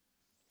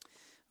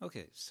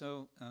Okay,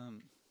 so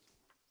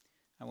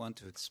I want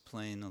to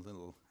explain a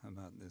little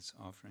about this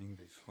offering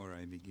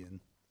before I begin.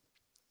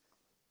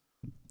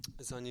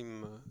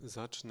 Zanim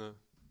zacznę,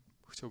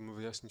 chciałbym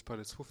wyjaśnić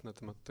parę słów na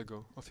temat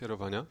tego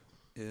ofiarowania.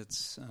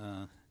 It's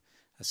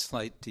a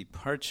slight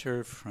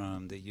departure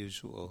from the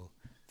usual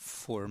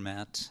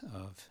format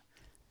of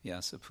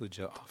Vyasa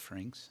Puja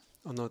offerings.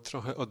 Ono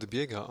trochę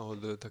odbiega od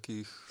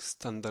takich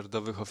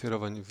standardowych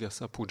ofiarowań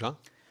Vyasa Puja.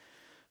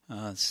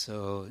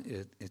 So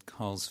it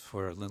calls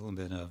for a little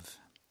bit of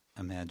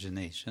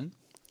imagination.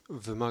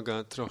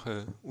 Wymaga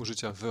trochę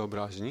użycia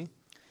wyobraźni.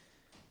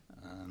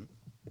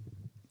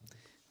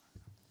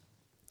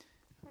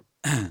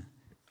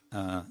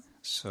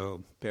 So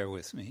bear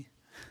with me.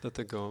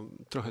 Dlatego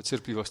trochę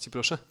cierpliwości,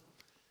 proszę.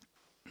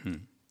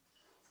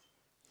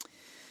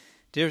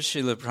 Dear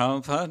Srila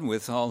Prabhupada,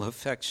 with all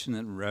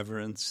affectionate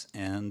reverence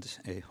and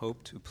a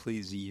hope to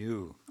please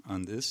you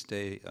on this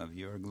day of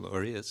your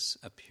glorious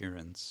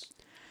appearance,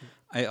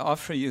 I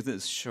offer you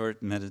this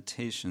short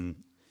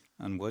meditation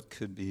on what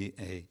could be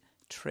a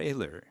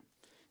trailer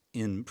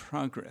in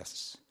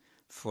progress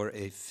for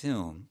a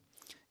film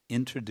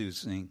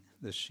introducing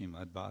the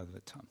Srimad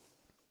Bhagavatam.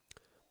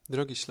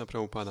 Drogi Śla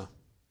Prabhupada,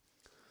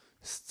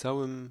 z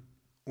całym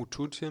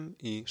uczuciem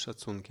i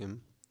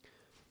szacunkiem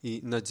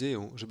i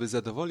nadzieją, żeby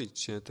zadowolić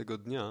Cię tego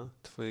dnia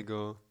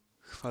Twojego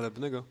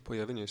chwalebnego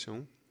pojawienia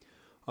się,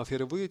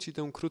 ofiarowuję Ci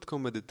tę krótką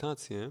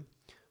medytację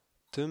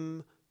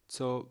tym,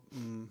 co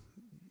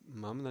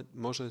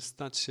może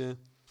stać się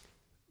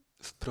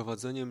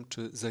wprowadzeniem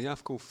czy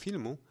zajawką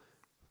filmu,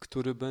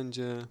 który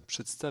będzie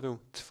przedstawiał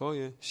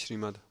Twoje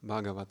Srimad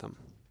Bhagavatam.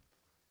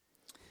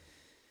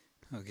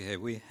 Okay,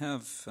 we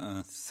have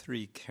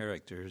three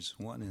characters.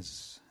 One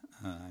is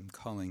I'm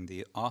calling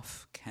the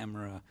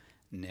off-camera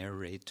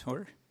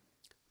narrator.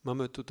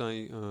 Mamy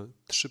tutaj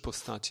trzy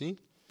postaci.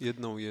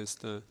 Jedną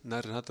jest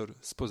narrator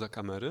spoza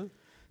kamery.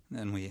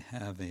 Then we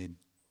have a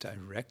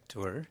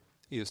director.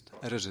 Jest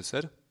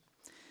reżyser.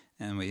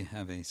 And we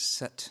have a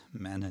set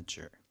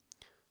manager.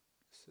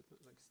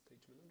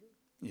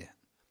 Yeah.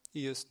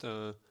 I jest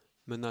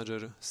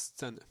menadżer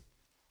sceny.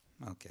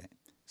 Okay,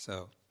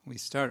 so we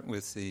start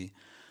with the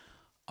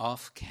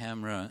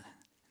off-camera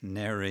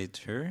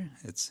narrator.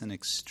 It's an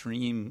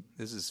extreme,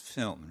 this is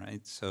film,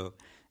 right? So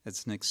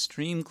it's an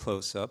extreme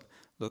close-up,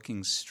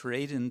 looking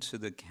straight into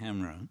the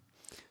camera,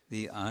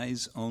 the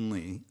eyes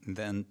only,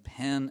 then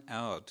pan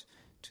out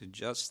to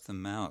just the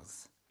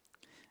mouth.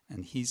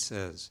 And he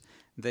says,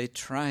 they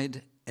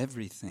tried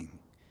everything,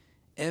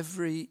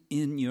 every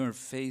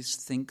in-your-face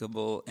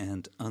thinkable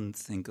and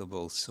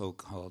unthinkable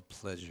so-called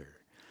pleasure,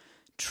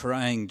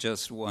 trying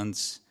just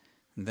once,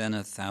 then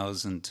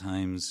 1,000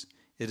 times.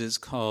 It is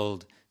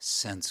called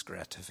sense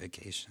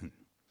gratification.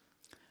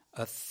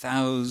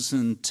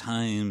 1,000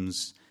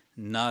 times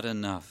not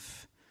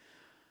enough.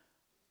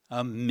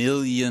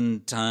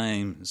 1,000,000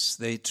 times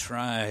they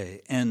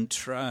try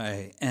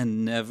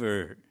and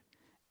never,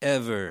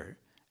 ever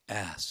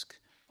ask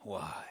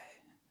why.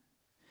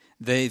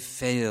 They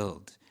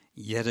failed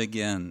yet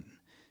again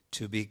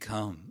to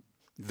become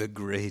the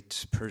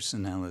great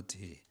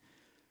personality.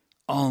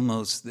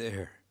 Almost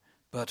there,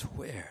 but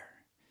where?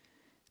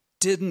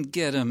 Didn't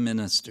get a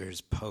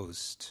minister's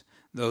post,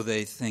 though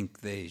they think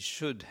they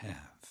should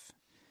have,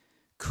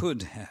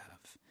 could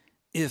have,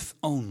 if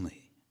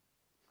only.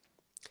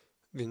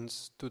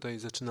 Więc tutaj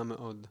zaczynamy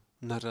od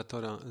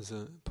narratora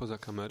poza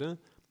kamery.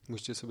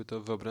 Musicie sobie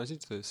to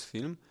wyobrazić, to jest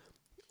film.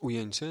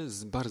 Ujęcie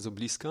z bardzo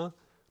bliska.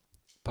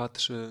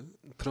 Patrzy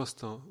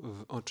prosto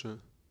w oczy,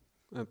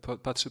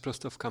 patrzy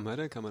prosto w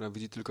kamerę. Kamera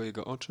widzi tylko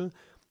jego oczy.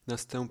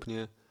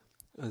 Następnie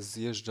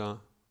zjeżdża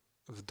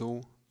w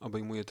dół,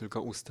 obejmuje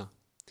tylko usta.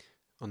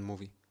 On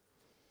mówi,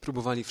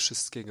 próbowali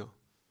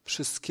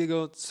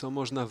wszystkiego, co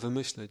można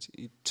wymyśleć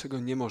i czego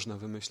nie można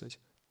wymyśleć.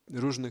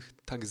 Różnych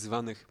tak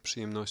zwanych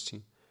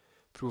przyjemności.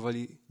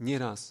 Próbowali nie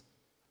raz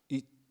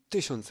i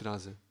 1000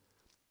 razy.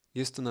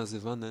 Jest to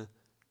nazywane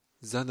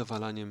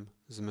zadowalaniem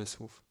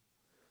zmysłów.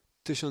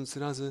 1000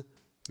 razy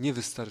nie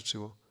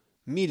wystarczyło.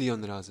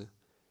 1,000,000 razy.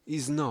 I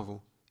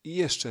znowu. I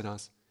jeszcze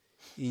raz.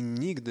 I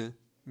nigdy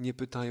nie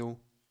pytają,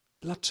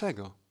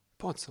 dlaczego?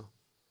 Po co?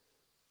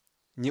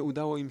 Nie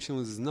udało im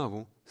się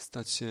znowu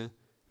stać się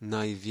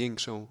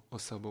największą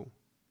osobą.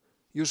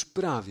 Już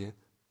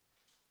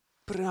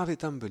prawie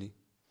tam byli.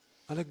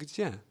 Ale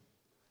gdzie?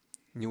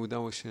 Nie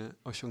udało się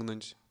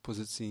osiągnąć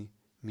pozycji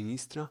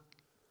ministra,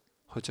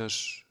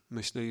 chociaż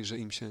myśleli, że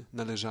im się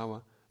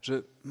należała,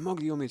 że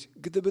mogli ją mieć,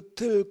 gdyby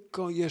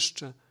tylko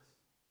jeszcze.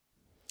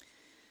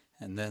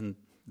 And then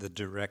the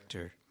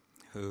director,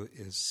 who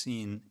is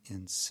seen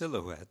in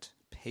silhouette,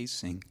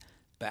 pacing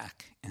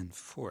back and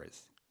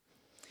forth.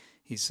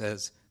 He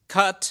says,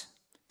 cut,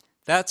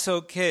 that's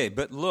okay,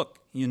 but look,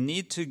 you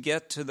need to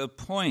get to the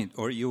point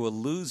or you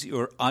will lose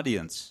your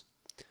audience.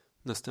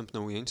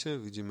 Następne ujęcie,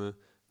 widzimy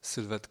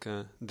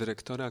sylwetkę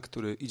dyrektora,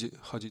 który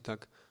chodzi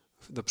tak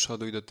do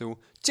przodu i do tyłu.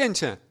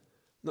 Cięcie!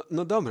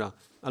 No dobra,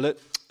 ale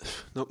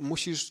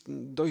musisz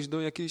dojść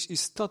do jakiejś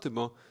istoty,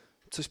 bo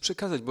coś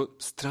przekazać, bo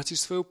stracisz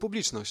swoją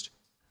publiczność.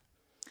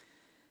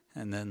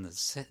 And then the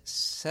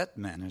set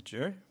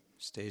manager,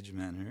 stage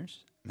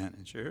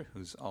manager,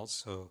 who's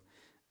also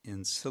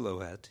in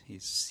silhouette,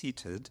 he's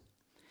seated,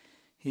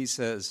 he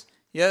says,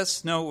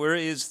 "Yes, no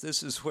worries,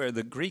 this is where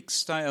the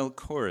Greek-style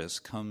chorus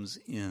comes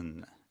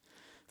in.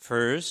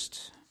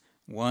 First,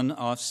 one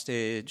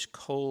offstage,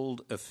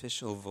 cold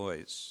official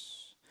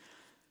voice,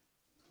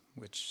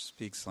 which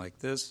speaks like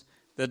this: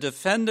 the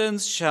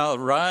defendants shall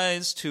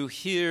rise to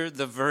hear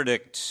the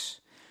verdict.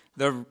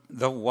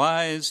 The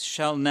wise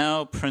shall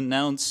now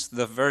pronounce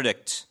the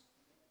verdict."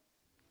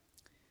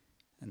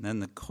 And then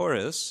the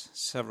chorus,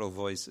 several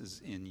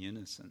voices in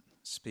unison,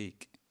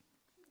 speak.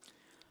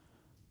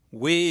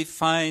 "We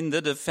find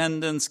the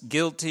defendants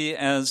guilty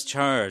as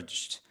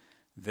charged.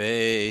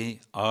 They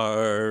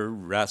are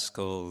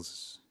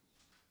rascals.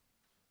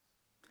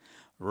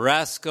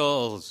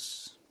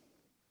 Rascals.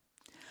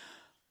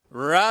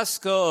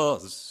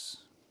 Rascals.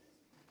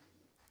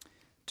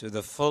 To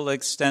the full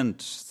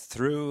extent,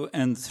 through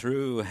and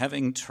through,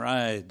 having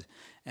tried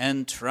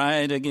and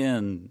tried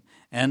again,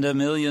 and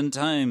 1,000,000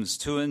 times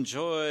to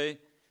enjoy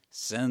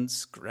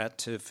sense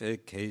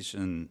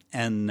gratification.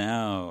 And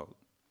now,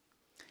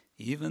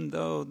 even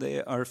though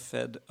they are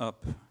fed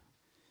up,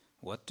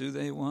 what do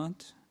they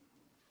want?"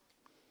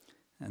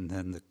 And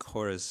then the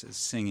chorus is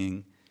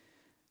singing,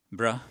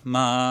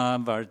 "Brahma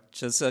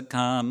varchasa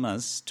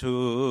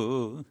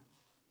kamastu,"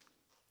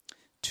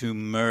 to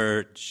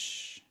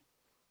merge.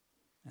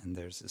 And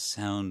there's a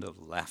sound of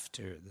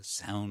laughter, the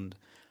sound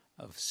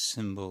of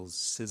cymbals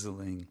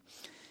sizzling.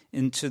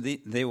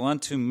 They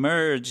want to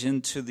merge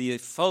into the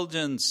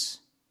effulgence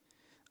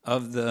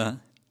of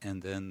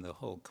and then the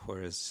whole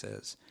chorus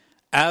says,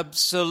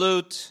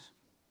 "absolute."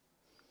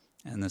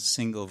 And the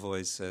single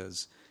voice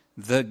says,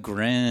 "the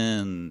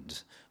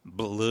grand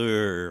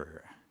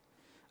blur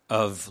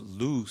of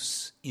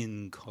loose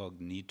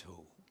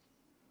incognito.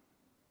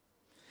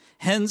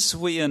 Hence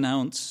we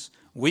announce,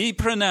 we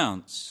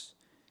pronounce."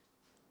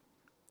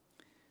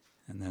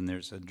 And then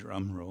there's a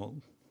drum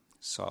roll,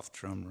 soft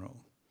drum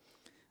roll,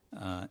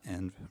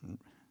 and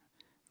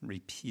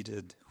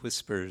repeated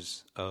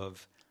whispers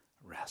of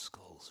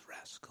rascals,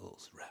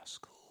 rascals,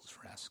 rascals,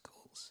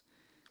 rascals,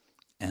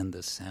 and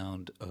the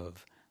sound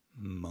of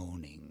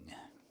moaning.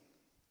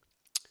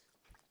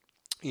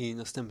 I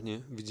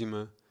następnie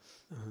widzimy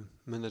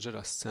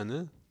menedżera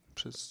sceny.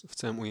 W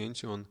całym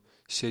ujęciu on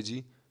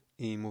siedzi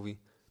i mówi: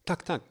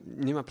 tak,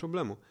 nie ma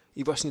problemu.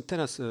 I właśnie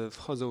teraz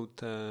wchodzą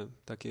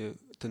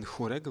ten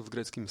chórek w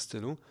greckim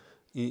stylu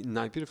i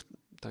najpierw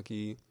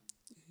taki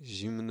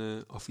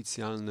zimny,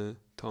 oficjalny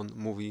ton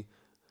mówi,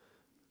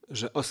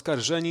 że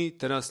oskarżeni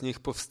teraz niech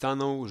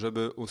powstaną,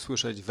 żeby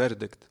usłyszeć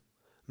werdykt.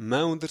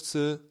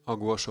 Mędrcy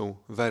ogłoszą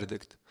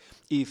werdykt.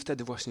 I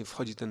wtedy właśnie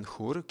wchodzi ten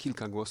chór,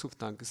 kilka głosów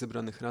tak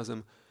zebranych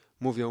razem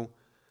mówią: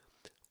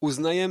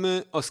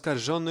 uznajemy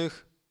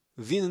oskarżonych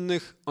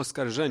winnych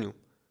oskarżeniu.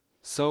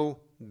 Są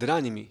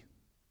drańmi.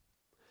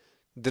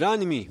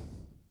 Drańmi.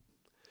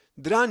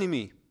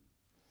 Drańmi.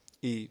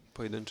 I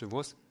pojedynczy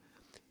głos: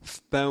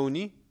 w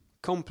pełni,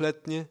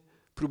 kompletnie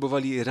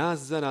próbowali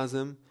raz za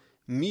razem,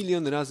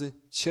 1,000,000 razy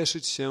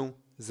cieszyć się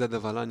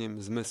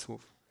zadowalaniem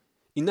zmysłów.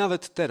 I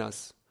nawet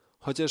teraz,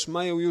 chociaż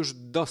mają już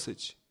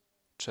dosyć,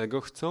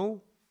 czego chcą?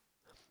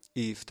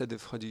 I wtedy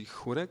wchodzi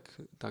chórek,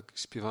 tak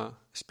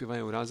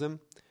śpiewają razem.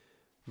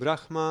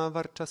 Brahma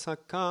varchasa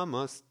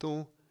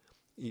kamastu.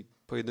 I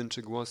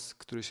pojedynczy głos,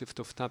 który się w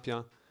to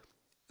wtapia,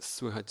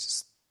 słychać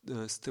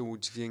z tyłu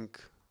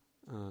dźwięk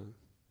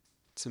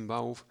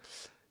cymbałów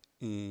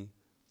i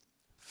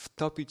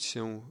wtopić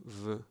się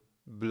w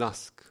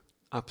blask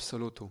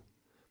absolutu.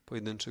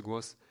 Pojedynczy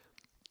głos.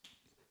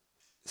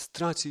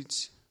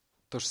 Stracić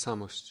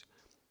tożsamość.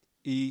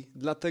 I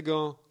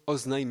dlatego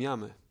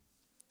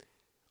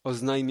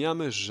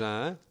oznajmiamy,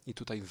 że, i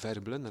tutaj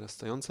werble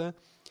narastające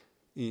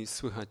i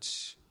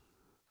słychać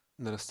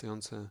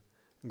narastające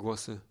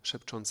głosy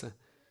szepczące: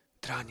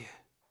 dranie,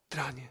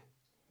 dranie,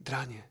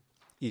 dranie.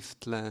 I w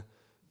tle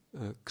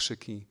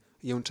krzyki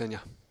jęczenia.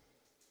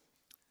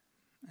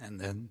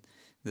 And then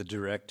the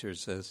director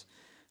says,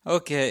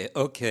 okay,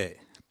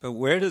 but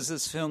where does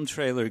this film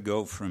trailer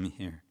go from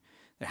here?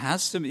 There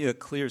has to be a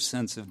clear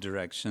sense of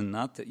direction,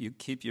 not that you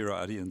keep your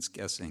audience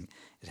guessing.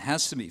 It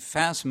has to be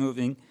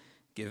fast-moving,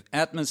 give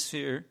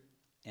atmosphere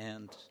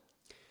and...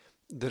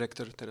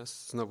 Dyrektor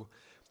teraz znowu,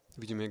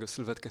 widzimy jego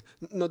sylwetkę.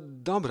 No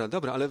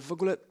dobra, ale w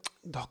ogóle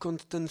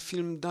dokąd ten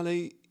film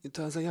dalej,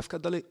 ta zajawka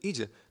dalej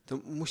idzie? To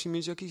musi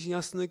mieć jakiś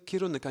jasny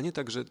kierunek, a nie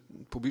tak, że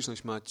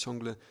publiczność ma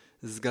ciągle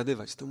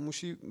zgadywać. To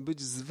musi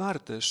być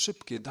zwarte,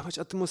 szybkie, dawać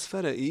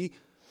atmosferę i...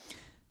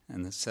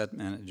 And the set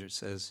manager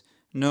says,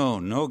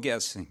 no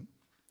guessing.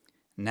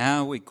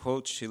 Now we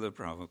quote Srila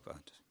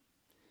Prabhupada.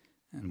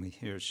 And we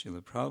hear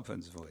Srila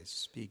Prabhupada's voice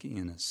speaking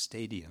in a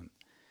stadium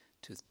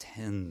to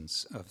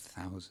tens of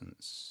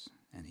thousands.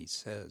 And he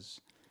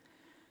says,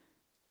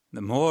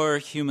 the more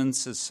human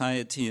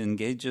society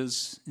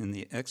engages in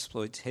the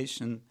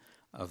exploitation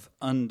of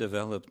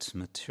undeveloped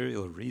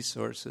material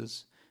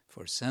resources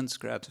for sense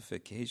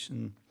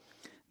gratification,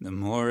 the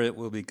more it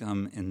will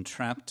become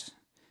entrapped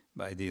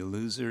by the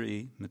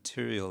illusory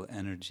material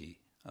energy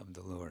of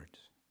the Lord.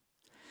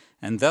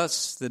 And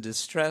thus the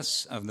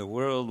distress of the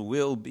world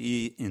will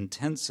be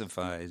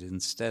intensified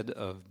instead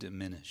of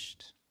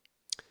diminished.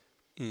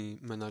 I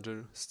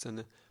menadżer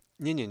sceny: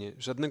 Nie,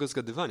 żadnego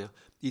zgadywania.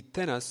 I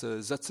teraz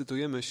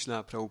zacytujemy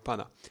Śrila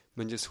Prabhupada.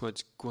 Będzie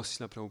słychać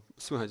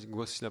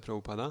głos Śrila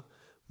Prabhupada,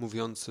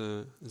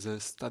 mówiący ze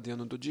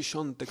stadionu do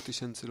dziesiątek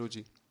tysięcy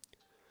ludzi.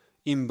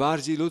 Im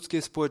bardziej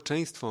ludzkie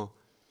społeczeństwo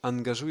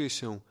angażuje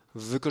się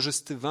w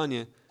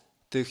wykorzystywanie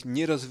tych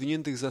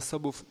nierozwiniętych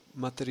zasobów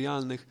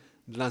materialnych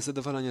dla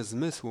zadowalania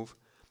zmysłów,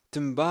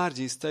 tym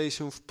bardziej staje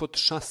się w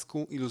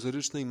potrzasku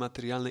iluzorycznej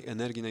materialnej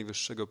energii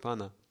Najwyższego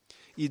Pana.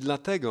 I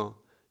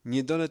dlatego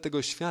niedole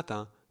tego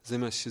świata,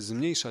 zamiast się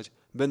zmniejszać,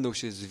 będą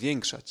się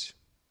zwiększać.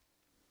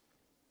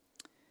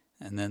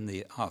 And then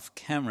the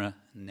off-camera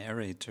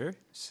narrator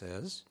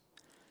says,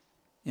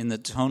 in the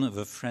tone of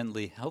a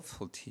friendly,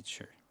 helpful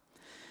teacher,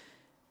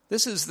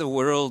 "This is the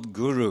world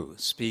guru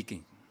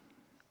speaking,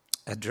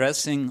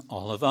 addressing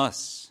all of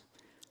us."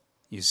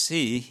 You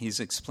see, he's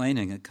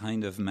explaining a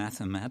kind of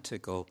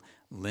mathematical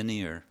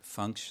linear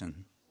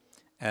function.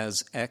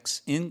 As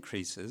X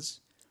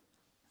increases,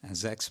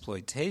 as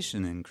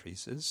exploitation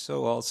increases,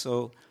 so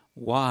also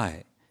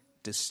Y,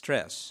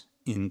 distress,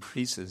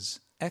 increases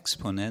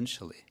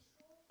exponentially.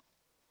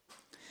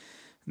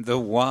 The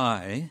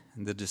Y,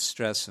 the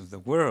distress of the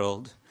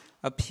world,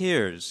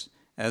 appears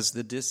as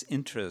the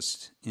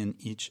disinterest in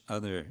each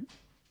other.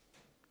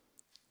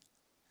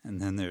 And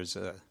then there's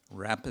a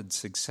rapid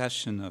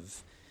succession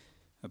of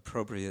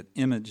appropriate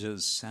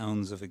images,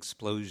 sounds of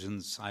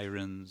explosions,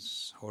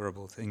 sirens,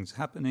 horrible things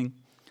happening.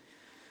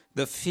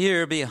 The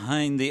fear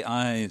behind the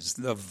eyes,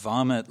 the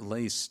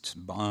vomit-laced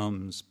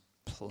bombs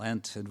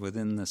planted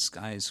within the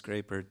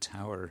skyscraper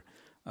tower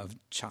of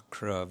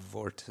chakra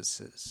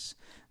vortices,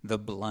 the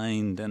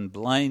blind and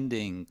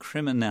blinding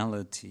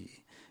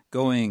criminality,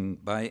 going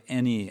by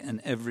any and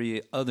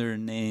every other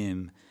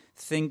name,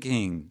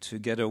 thinking to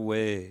get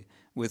away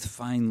with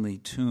finely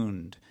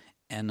tuned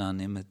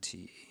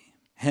anonymity.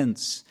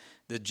 Hence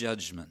the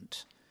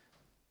judgment,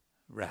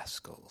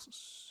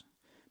 rascals,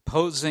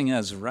 posing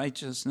as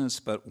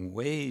righteousness but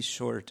way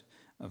short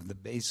of the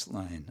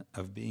baseline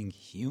of being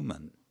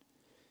human,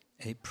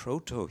 a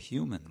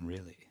proto-human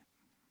really.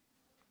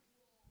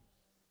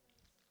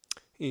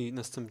 I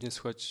następnie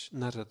słychać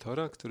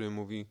narratora, który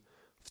mówi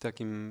w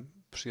takim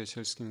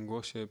przyjacielskim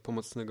głosie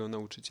pomocnego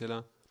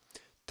nauczyciela: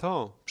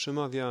 to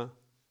przemawia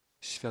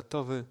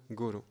światowy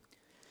guru.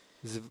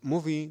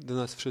 Mówi do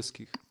nas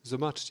wszystkich: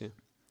 zobaczcie,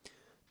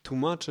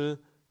 tłumaczy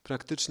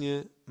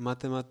praktycznie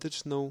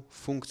matematyczną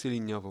funkcję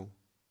liniową.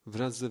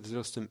 Wraz ze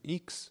wzrostem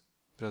x,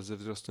 wraz ze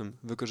wzrostem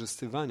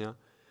wykorzystywania,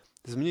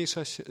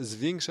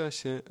 zwiększa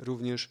się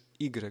również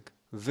y,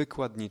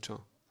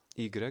 wykładniczo.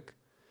 Y,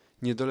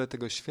 niedole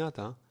tego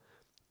świata,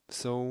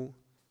 są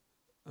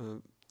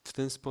w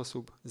ten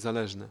sposób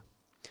zależne.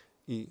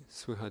 I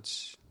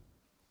słychać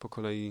po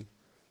kolei,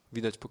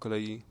 widać po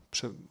kolei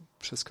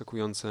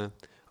przeskakujące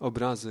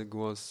obrazy,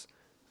 głos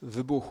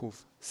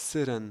wybuchów,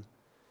 syren,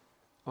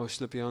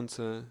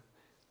 oślepiające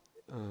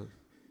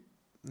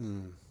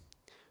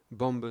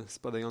bomby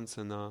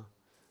spadające na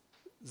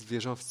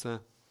zwierzowce,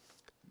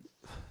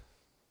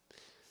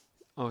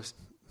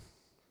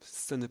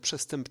 sceny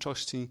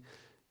przestępczości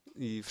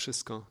i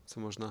wszystko, co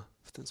można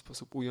w ten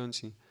sposób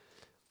ująć.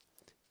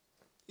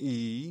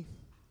 I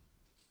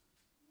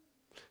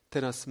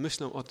teraz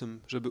myślę o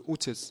tym, żeby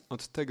uciec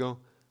od tego,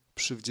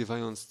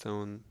 przywdziewając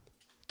tę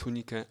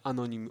tunikę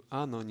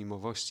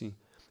anonimowości.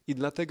 I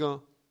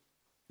dlatego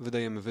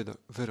wydajemy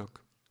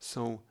wyrok.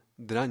 Są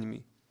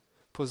drańmi.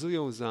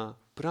 Pozują za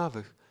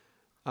prawych,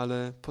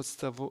 ale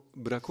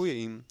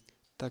brakuje im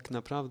tak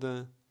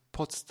naprawdę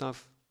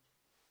podstaw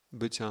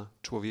bycia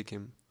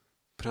człowiekiem.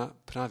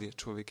 Prawie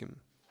człowiekiem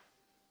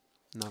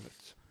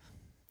nawet.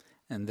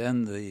 And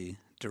then the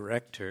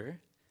director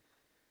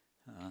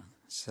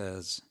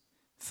says,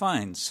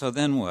 fine, so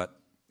then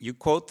what? You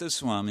quote the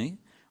Swami.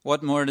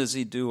 What more does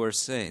he do or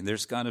say?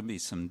 There's got to be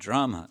some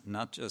drama,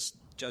 not just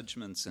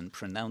judgments and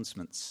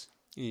pronouncements.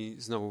 I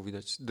znowu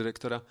widać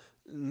dyrektora.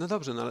 No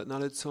dobrze, no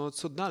ale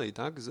co dalej,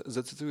 tak?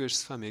 Zacytujesz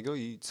Swamiego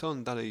i co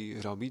on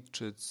dalej robi,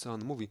 czy co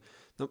on mówi?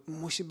 No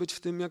musi być w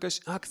tym jakaś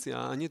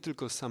akcja, a nie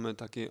tylko same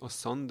takie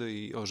osądy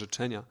i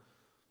orzeczenia.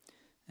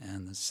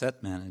 And the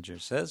set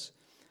manager says,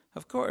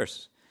 of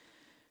course,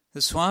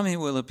 the Swami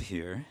will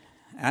appear.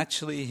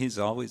 Actually, he's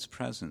always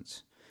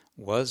present,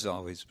 was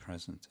always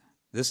present.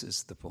 This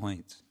is the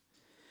point.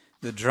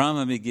 The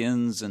drama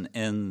begins and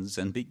ends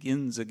and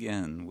begins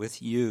again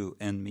with you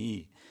and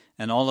me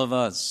and all of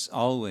us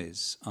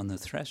always on the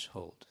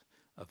threshold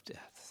of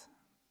death.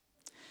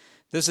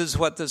 This is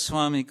what the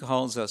Swami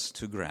calls us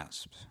to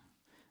grasp.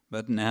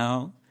 But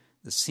now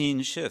the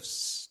scene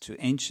shifts to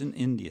ancient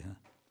India.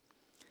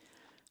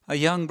 A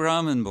young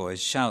Brahmin boy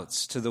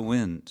shouts to the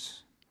wind.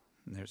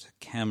 There's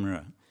a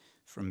camera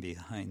from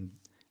behind,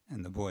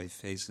 and the boy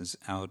faces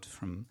out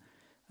from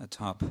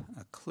atop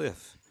a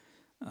cliff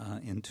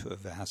into a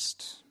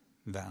vast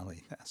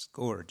valley, vast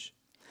gorge.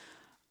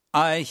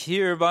 I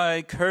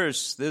hereby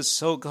curse this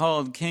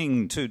so-called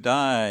king to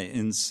die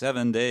in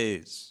 7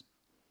 days.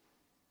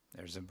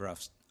 There's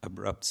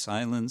abrupt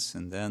silence,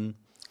 and then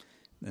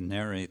the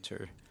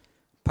narrator,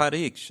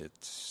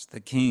 Parikshit, the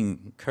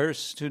king,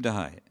 cursed to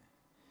die,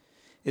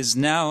 is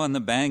now on the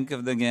bank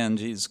of the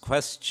Ganges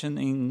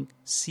questioning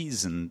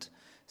seasoned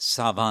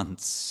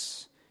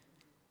savants.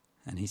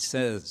 And he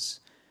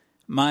says,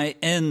 my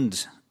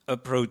end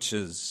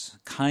approaches.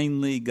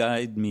 Kindly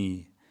guide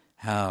me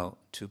how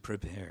to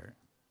prepare.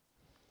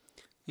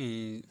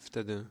 I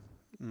wtedy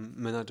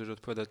menadżer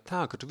odpowiada,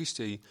 tak,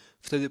 oczywiście. I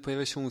wtedy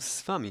pojawia się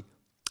Swami.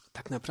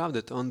 Tak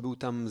naprawdę to on był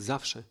tam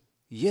zawsze.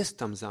 Jest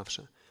tam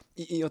zawsze.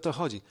 I o to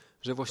chodzi,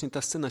 że właśnie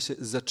ta scena się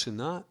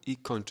zaczyna i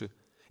kończy.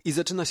 I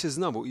zaczyna się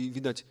znowu. I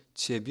widać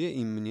ciebie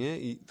i mnie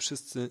i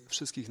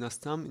wszystkich nas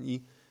tam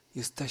i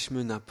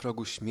jesteśmy na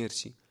progu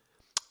śmierci.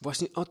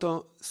 Właśnie o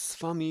to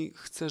Swami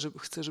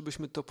chce,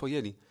 żebyśmy to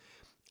pojęli.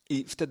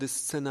 I wtedy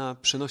scena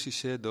przenosi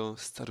się do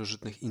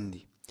starożytnych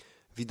Indii.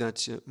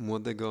 Widać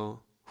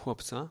młodego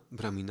chłopca,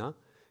 Brahmina,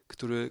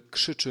 który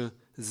krzyczy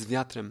z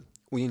wiatrem.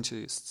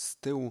 Ujęcie jest z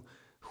tyłu.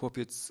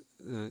 Chłopiec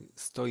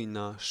stoi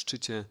na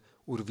szczycie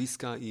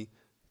urwiska i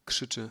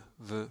krzyczy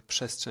w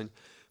przestrzeń.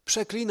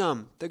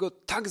 Przeklinam tego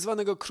tak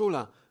zwanego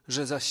króla,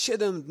 że za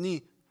 7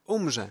 dni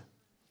umrze.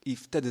 I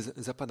wtedy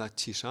zapada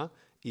cisza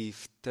i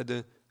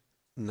wtedy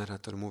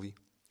narrator mówi: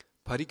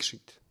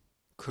 Parikshit,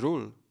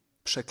 król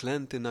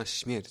przeklęty na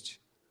śmierć,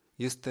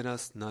 jest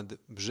teraz nad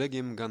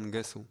brzegiem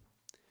Gangesu.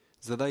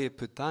 Zadaje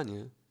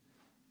pytanie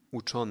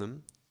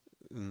uczonym,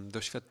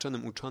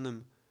 doświadczonym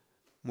uczonym,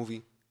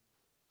 mówi: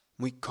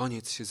 mój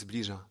koniec się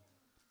zbliża.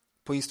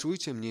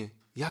 Poinstruujcie mnie,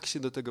 jak się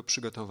do tego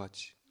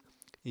przygotować.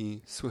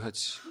 I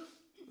słychać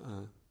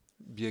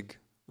bieg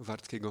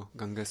wartkiego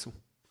Gangesu.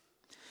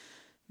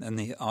 Then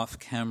the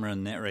off-camera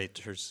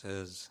narrator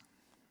says,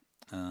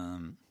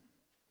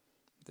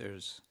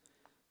 there's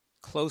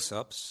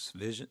close-ups,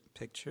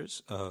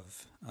 pictures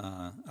of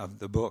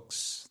the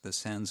books, the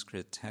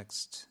Sanskrit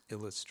text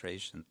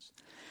illustrations.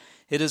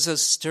 It is a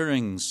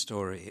stirring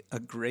story, a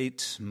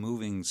great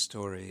moving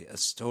story, a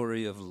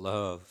story of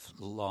love,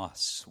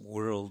 loss,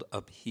 world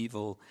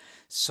upheaval,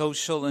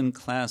 social and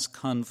class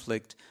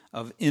conflict,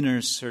 of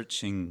inner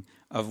searching,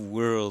 of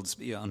worlds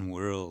beyond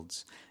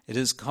worlds. It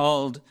is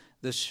called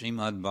the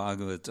Srimad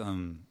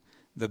Bhagavatam,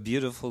 the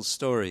beautiful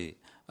story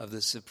of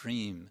the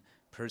Supreme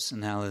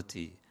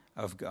Personality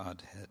of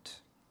Godhead.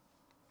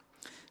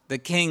 The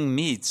king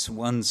meets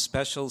one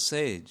special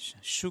sage,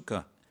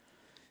 Shuka,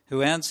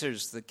 who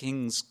answers the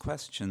king's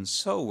question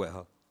so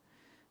well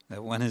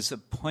that when his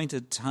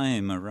appointed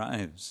time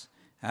arrives,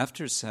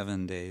 after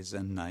 7 days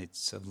and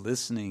nights of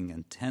listening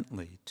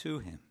intently to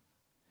him,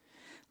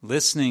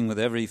 listening with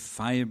every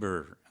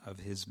fiber of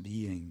his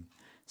being,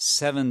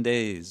 7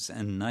 days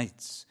and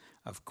nights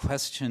of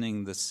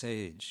questioning the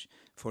sage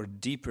for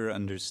deeper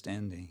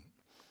understanding,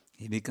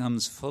 he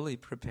becomes fully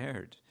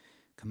prepared,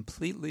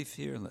 completely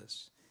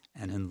fearless,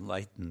 an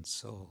enlightened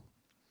soul.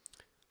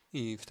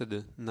 I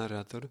wtedy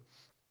narrator,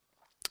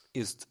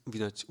 jest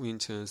widać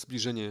ujęcie,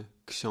 zbliżenie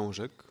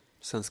książek,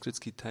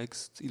 sanskrycki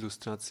tekst,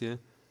 ilustracje,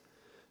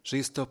 że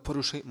jest to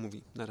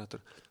mówi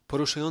narrator,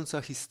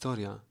 poruszająca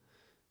historia,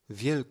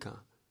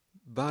 wielka,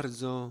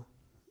 bardzo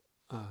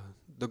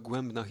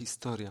dogłębna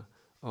historia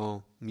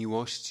o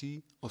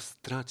miłości, o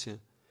stracie,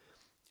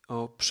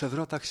 o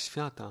przewrotach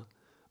świata,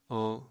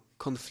 o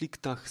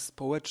konfliktach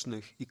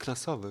społecznych i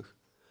klasowych,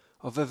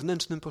 o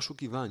wewnętrznym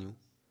poszukiwaniu,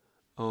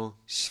 o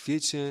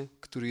świecie,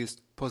 który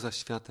jest poza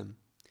światem.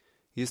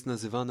 Jest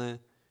nazywane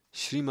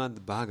Srimad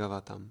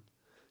Bhagavatam,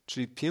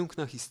 czyli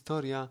piękna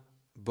historia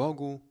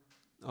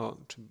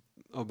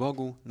o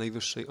Bogu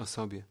najwyższej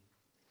osobie.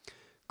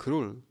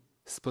 Król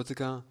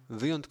spotyka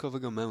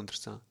wyjątkowego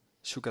mędrca,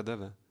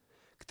 Shukadevę,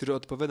 który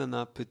odpowiada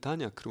na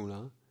pytania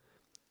króla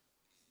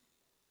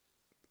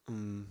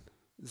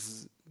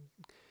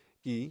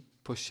i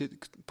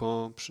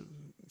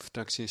w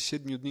trakcie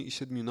 7 dni i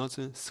 7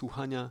 nocy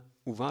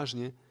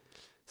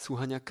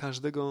słuchania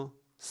każdego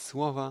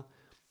słowa,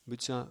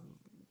 bycia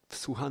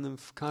wsłuchanym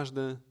w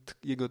każde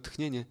jego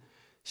tchnienie,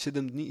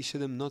 7 dni i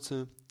 7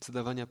 nocy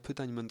zadawania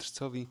pytań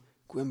mędrcowi,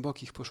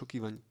 głębokich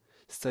poszukiwań.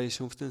 Staje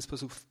się w ten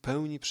sposób w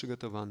pełni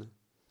przygotowany,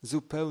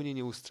 zupełnie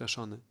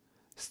nieustraszony.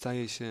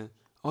 Staje się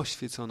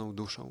oświeconą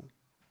duszą.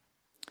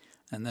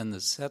 And then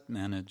the set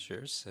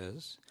manager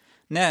says,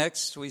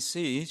 next we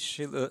see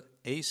Srila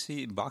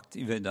A.C.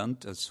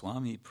 Bhaktivedanta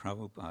Swami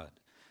Prabhupada,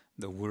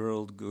 the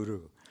world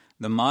guru,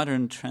 the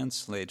modern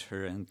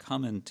translator and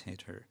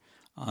commentator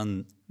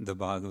on the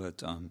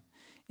Bhagavatam,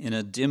 in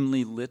a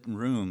dimly lit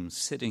room,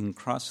 sitting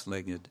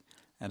cross-legged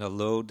at a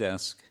low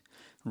desk,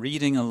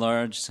 reading a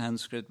large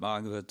Sanskrit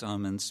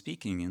Bhagavatam and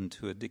speaking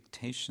into a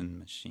dictation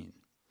machine.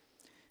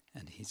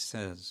 And he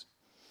says,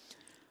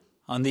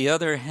 on the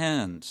other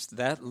hand,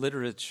 that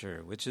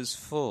literature which is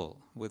full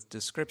with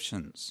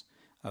descriptions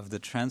of the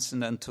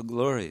transcendental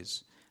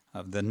glories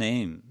of the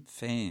name,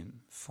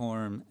 fame,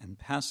 form, and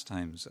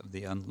pastimes of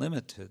the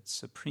unlimited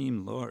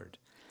Supreme Lord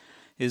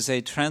is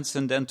a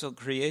transcendental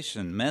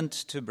creation meant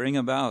to bring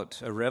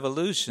about a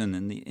revolution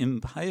in the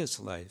impious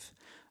life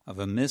of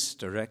a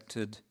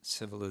misdirected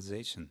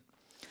civilization.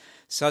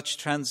 Such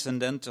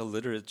transcendental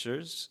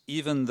literatures,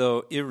 even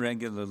though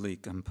irregularly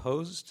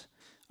composed,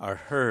 are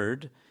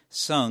heard,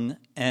 sung,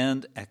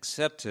 and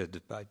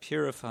accepted by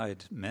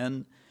purified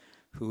men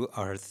who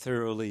are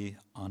thoroughly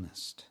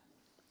honest.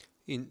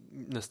 I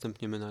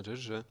następnie menadżer,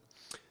 że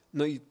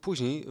no i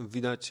później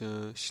widać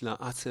śla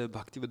Ace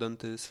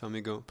Bhaktivedanta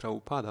Swamiego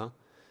Prabhupada,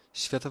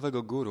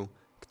 światowego guru,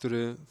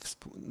 który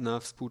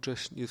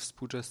jest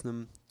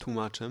współczesnym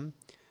tłumaczem,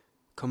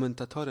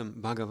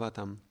 komentatorem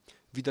Bhagavatam.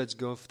 Widać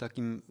go w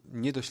takim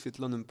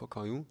niedoświetlonym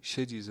pokoju,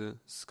 siedzi ze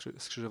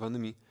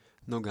skrzyżowanymi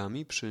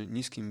nogami przy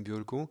niskim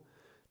biurku,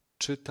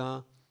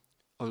 czyta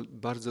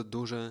bardzo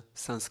duże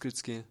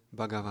sanskryckie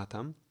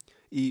Bhagavatam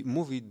i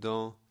mówi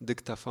do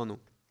dyktafonu.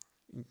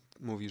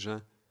 Mówi,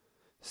 że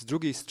z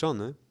drugiej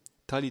strony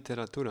ta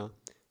literatura,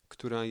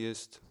 która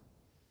jest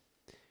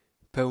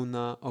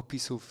pełna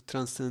opisów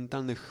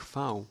transcendentalnych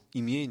chwał,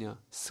 imienia,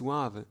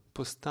 sławy,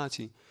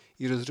 postaci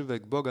i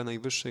rozrywek Boga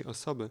najwyższej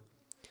osoby,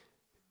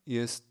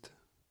 jest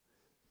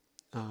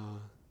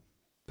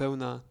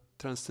pełna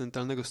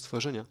transcendentalnego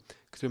stworzenia,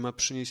 które ma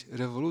przynieść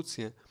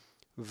rewolucję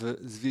w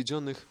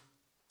zwiedzionych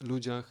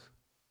ludziach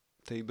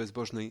tej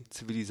bezbożnej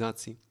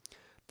cywilizacji.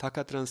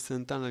 Taka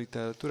transcendentalna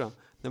literatura,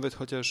 nawet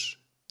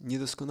chociaż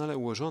niedoskonale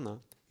ułożona,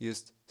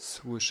 jest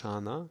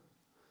słyszana,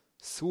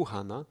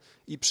 słuchana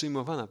i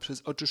przyjmowana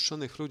przez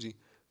oczyszczonych ludzi,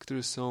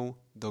 którzy są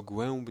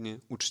dogłębnie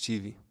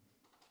uczciwi.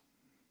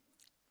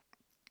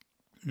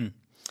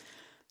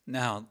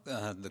 Now,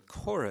 the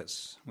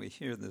chorus, we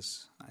hear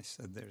this, I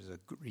said there's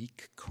a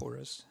Greek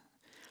chorus.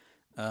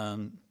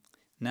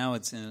 Now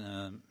it's in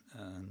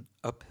an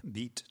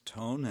upbeat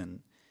tone,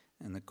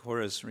 and the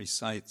chorus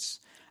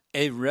recites,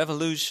 "A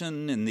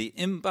revolution in the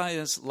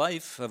impious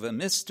life of a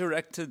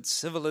misdirected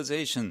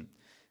civilization."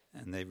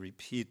 And they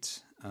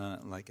repeat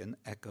like an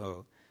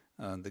echo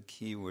the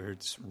key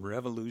words,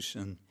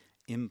 revolution,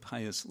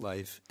 impious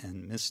life,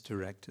 and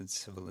misdirected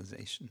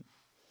civilization.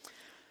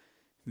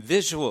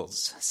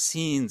 Visuals,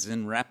 scenes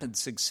in rapid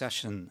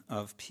succession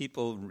of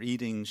people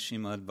reading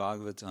Srimad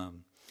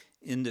Bhagavatam,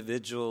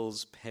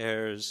 individuals,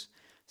 pairs,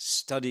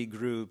 study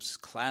groups,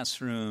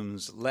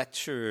 classrooms,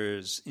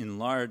 lecturers in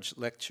large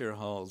lecture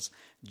halls,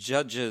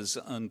 judges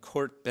on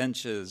court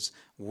benches,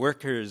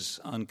 workers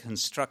on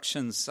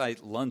construction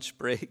site lunch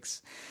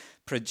breaks,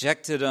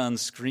 projected on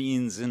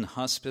screens in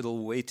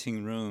hospital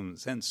waiting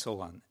rooms, and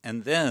so on.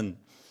 And then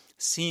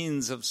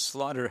scenes of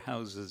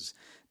slaughterhouses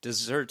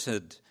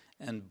deserted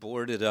and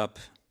boarded up,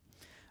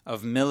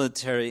 of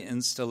military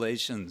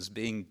installations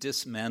being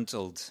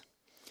dismantled,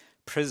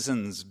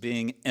 prisons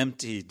being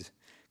emptied,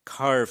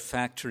 car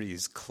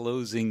factories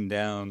closing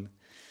down,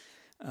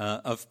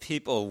 of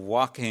people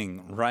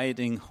walking,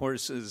 riding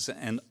horses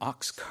and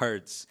ox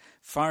carts,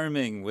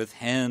 farming with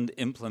hand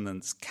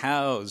implements,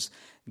 cows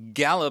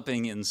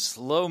galloping in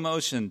slow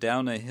motion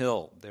down a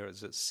hill. There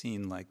is a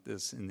scene like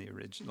this in the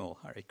original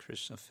Hare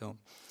Krishna film.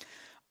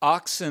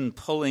 Oxen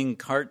pulling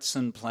carts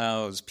and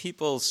plows,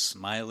 people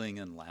smiling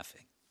and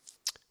laughing.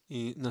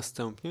 I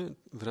następnie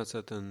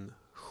wraca ten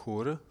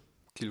chór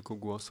kilku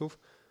głosów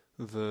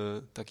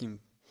w takim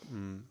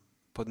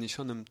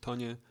podniesionym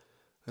tonie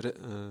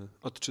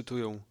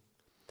odczytują: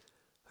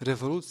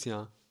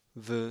 rewolucja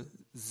w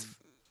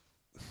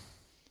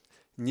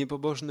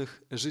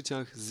niepobożnych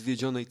życiach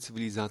zwiedzionej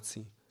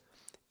cywilizacji.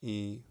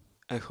 I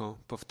echo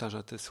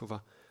powtarza te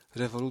słowa: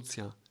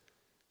 rewolucja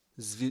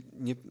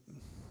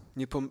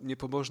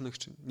niepobożnych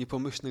czy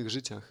niepomyślnych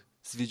życiach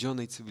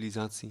zwiedzionej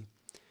cywilizacji.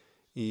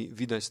 I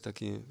widać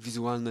takie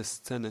wizualne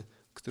sceny,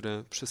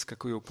 które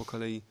przeskakują po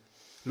kolei.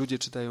 Ludzie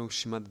czytają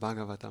Śrimad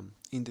Bhagavatam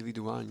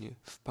indywidualnie,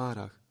 w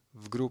parach,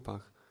 w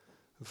grupach,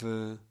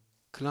 w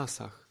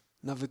klasach,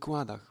 na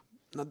wykładach,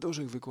 na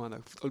dużych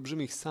wykładach, w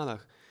olbrzymich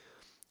salach,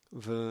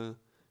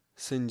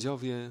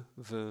 sędziowie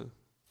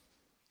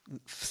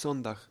w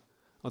sądach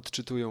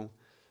odczytują,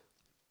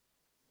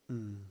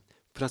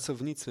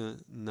 pracownicy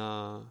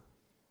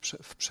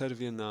w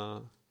przerwie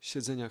na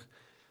siedzeniach,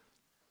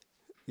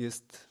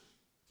 jest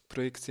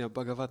projekcja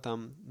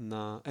Bhagavatam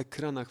na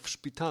ekranach w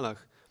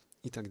szpitalach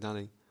i tak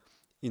dalej.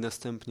 I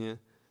następnie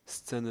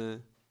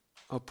sceny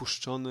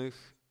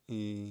opuszczonych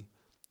i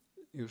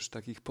już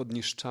takich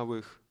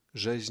podniszczałych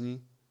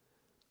rzeźni,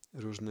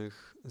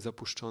 różnych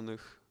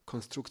zapuszczonych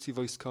konstrukcji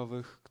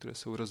wojskowych, które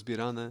są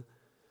rozbierane.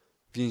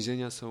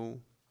 Więzienia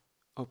są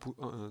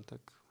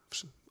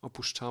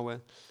opuszczałe,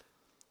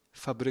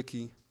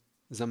 fabryki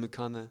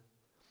zamykane.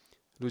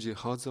 Ludzie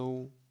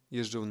chodzą,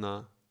 jeżdżą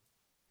na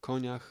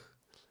koniach,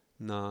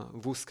 na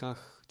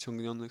wózkach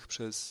ciągnionych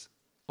przez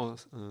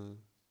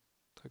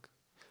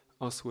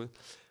osły,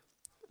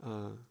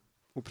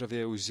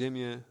 uprawiają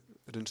ziemię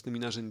ręcznymi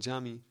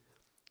narzędziami.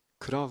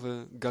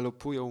 Krowy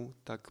galopują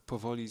tak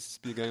powoli,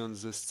 zbiegając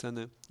ze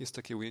sceny. Jest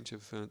takie ujęcie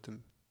w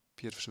tym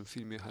pierwszym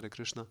filmie Hare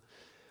Krishna.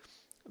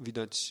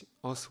 Widać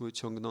osły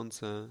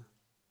ciągnące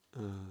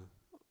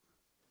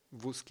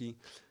wózki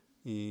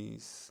i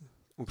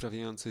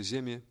uprawiające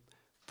ziemię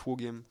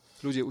pługiem.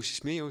 Ludzie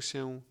śmieją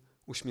się,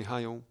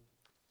 uśmiechają.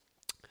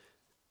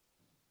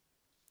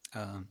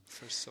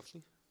 First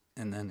softly.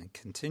 And then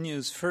it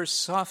continues, first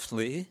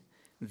softly,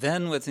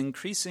 then with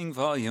increasing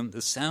volume,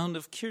 the sound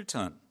of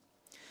kirtan.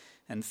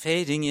 And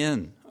fading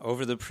in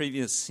over the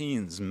previous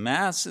scenes,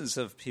 masses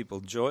of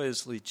people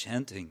joyously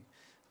chanting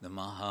the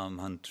Maha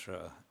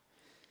Mantra.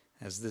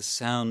 As this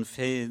sound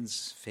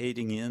fades,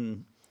 fading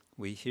in,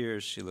 we hear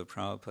Srila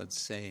Prabhupada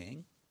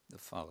saying the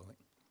following.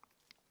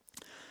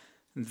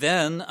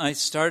 Then I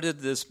started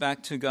this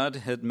Back to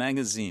Godhead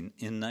magazine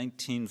in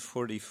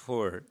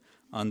 1944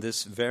 on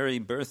this very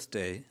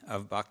birthday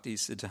of Bhakti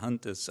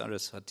Siddhanta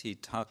Saraswati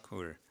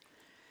Thakur.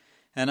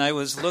 And I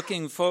was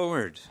looking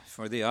forward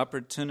for the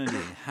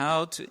opportunity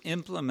how to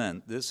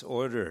implement this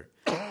order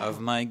of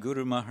my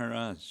Guru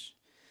Maharaj.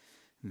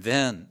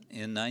 Then,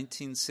 in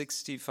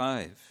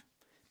 1965,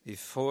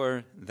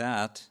 before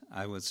that,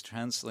 I was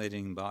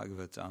translating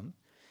Bhagavatam.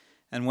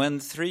 And when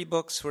 3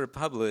 books were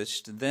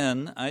published,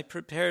 then I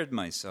prepared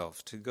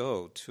myself to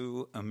go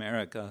to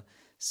America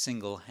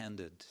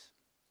single-handed.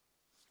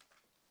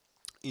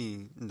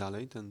 I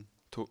dalej ten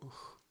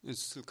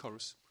jest still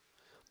chorus.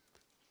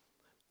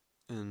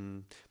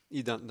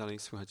 I dalej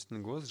słychać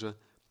ten głos, że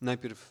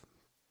najpierw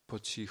po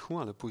cichu,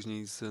 ale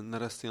później z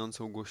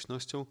narastającą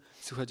głośnością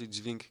słychać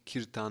dźwięk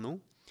kirtanu,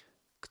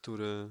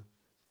 który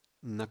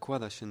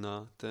nakłada się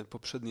na te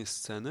poprzednie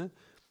sceny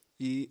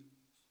i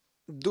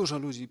dużo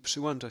ludzi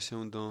przyłącza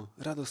się do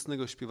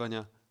radosnego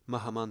śpiewania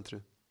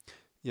Mahamantry.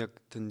 Jak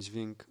ten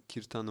dźwięk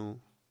kirtanu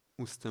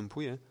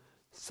ustępuje,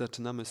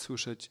 zaczynamy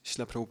słyszeć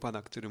Śrila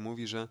Prabhupada, który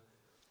mówi, że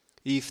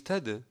i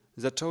wtedy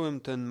zacząłem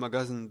ten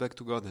magazyn Back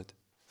to Godhead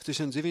w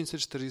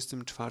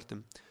 1944,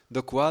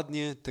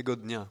 dokładnie tego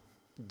dnia,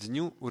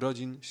 dniu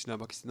urodzin Śrila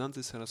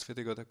Bhaktisiddhanty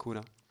Saraswatiego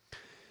Thakura.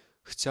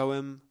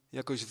 Chciałem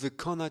jakoś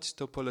wykonać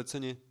to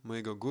polecenie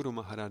mojego Guru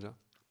Maharaja.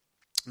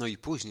 No i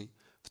później,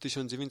 w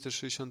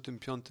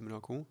 1965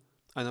 roku,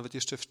 a nawet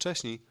jeszcze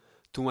wcześniej,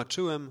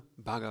 tłumaczyłem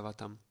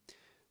Bhagavatam.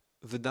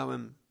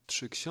 Wydałem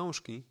 3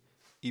 książki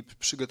i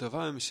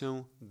przygotowałem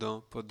się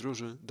do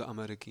podróży do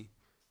Ameryki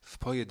w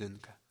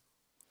pojedynkę.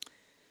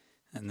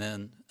 And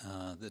then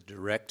the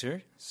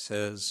director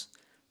says,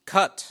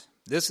 cut,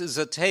 this is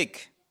a take.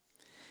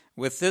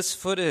 With this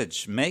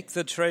footage, make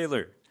the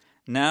trailer.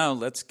 Now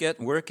let's get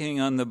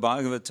working on the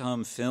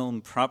Bhagavatam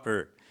film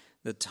proper.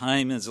 The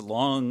time is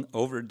long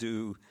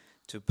overdue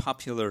to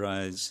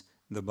popularize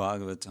the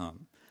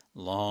Bhagavatam.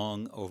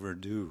 Long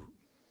overdue.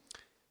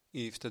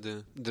 I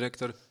wtedy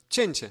dyrektor,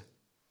 cięcie.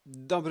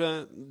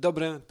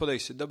 Dobre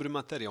podejście, dobry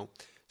materiał.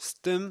 Z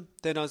tym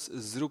teraz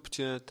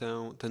zróbcie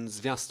ten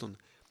zwiastun.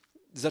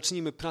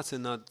 Zacznijmy pracę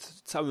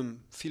nad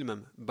całym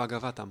filmem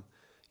Bhagavatam.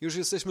 Już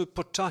jesteśmy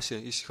po czasie,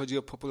 jeśli chodzi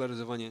o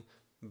popularyzowanie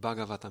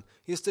Bhagavatam.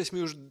 Jesteśmy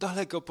już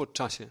daleko po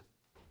czasie.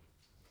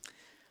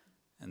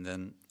 And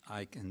then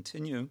I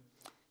continue.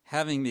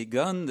 Having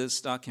begun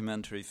this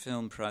documentary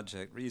film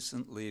project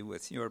recently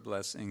with your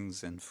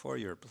blessings and for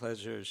your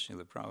pleasure,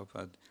 Srila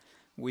Prabhupada,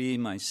 we,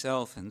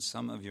 myself, and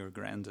some of your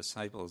grand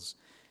disciples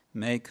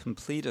may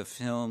complete a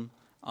film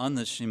on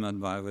the Srimad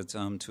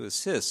Bhagavatam to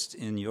assist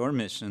in your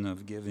mission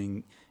of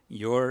giving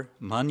your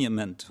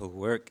monumental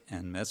work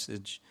and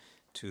message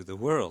to the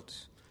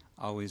world,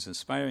 always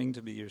aspiring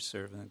to be your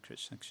servant,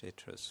 Krishna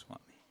Kshetra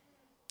Swami.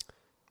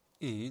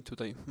 I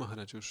tutaj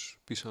Maharaj już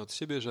pisze od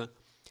siebie, że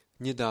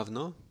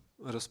niedawno,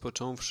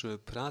 rozpocząwszy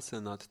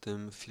pracę nad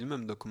tym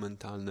filmem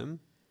dokumentalnym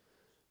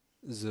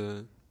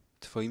z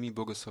Twoimi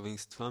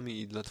błogosławieństwami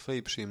i dla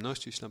Twojej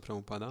przyjemności, Śrila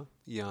Prabhupada,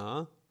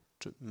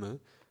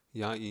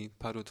 ja i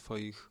paru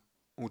Twoich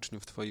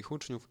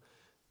uczniów,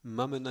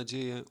 mamy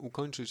nadzieję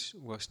ukończyć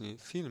właśnie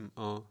film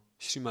o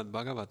Śrimad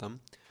Bhagavatam,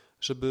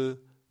 żeby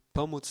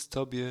pomóc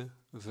Tobie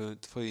w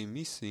Twojej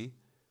misji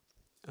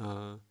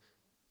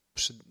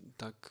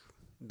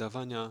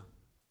dawania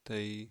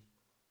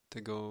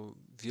tego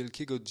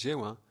wielkiego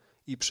dzieła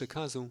i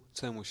przekazu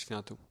całemu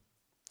światu.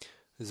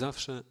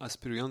 Zawsze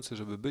aspirujący,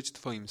 żeby być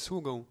Twoim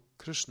sługą,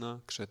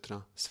 Krishna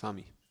Kshetra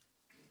Swami.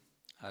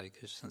 Hare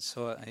Krishna.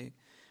 So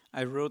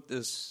I wrote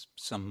this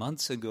some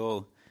months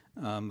ago,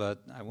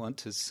 but I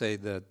want to say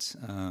that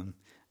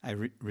I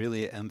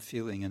really am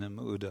feeling in a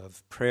mood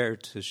of prayer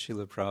to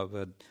Srila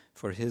Prabhupada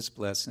for his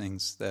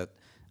blessings that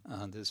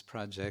this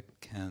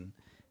project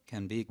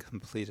can be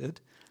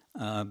completed,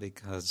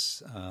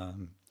 because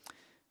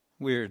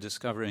we're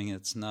discovering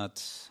it's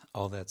not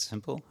all that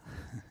simple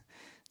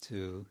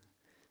to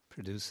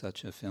produce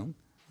such a film.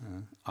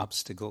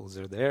 Obstacles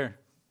are there.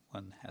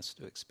 One has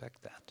to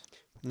expect that.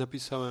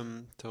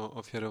 Napisałem to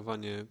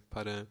ofiarowanie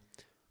parę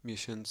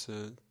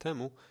miesięcy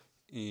temu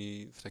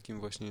i w takim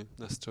właśnie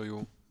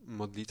nastroju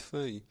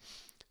modlitwy i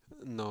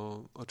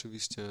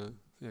oczywiście,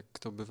 jak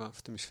to bywa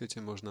w tym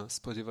świecie, można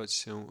spodziewać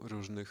się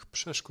różnych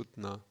przeszkód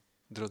na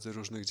drodze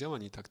różnych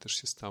działań i tak też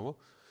się stało.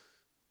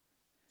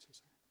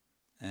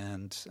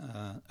 And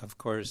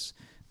of course,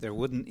 there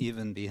wouldn't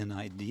even be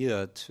an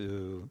idea to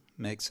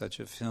make such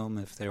a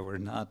film if there were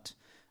not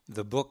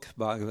the book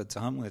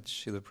Bhagavatam, which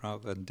Srila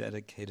Prabhupada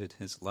dedicated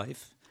his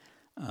life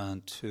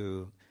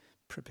to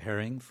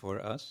preparing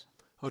for us.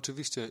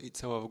 Oczywiście i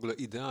cała w ogóle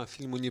idea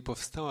filmu nie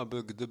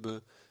powstałaby,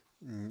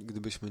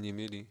 gdybyśmy nie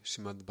mieli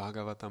Śrimad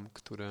Bhagavatam,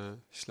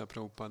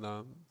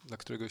 dla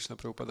którego Śrila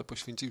Prabhupada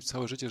poświęcił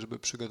całe życie, żeby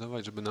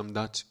przygotować, żeby nam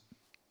dać.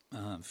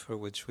 For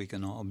which we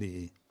can all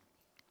be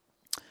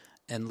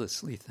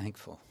endlessly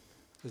thankful.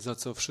 Za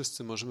co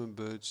wszyscy możemy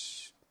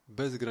być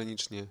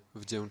bezgranicznie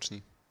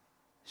wdzięczni.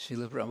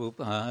 Śrila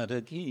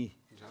Prabhupada ki.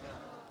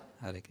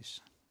 Hare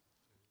Krishna.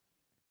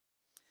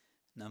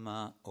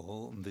 Nama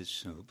Om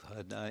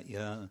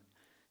Vishnupadaya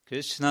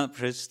Krishna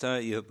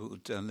Prestaya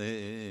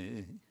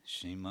Bhutale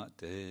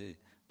Srimate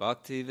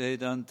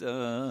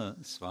Bhaktivedanta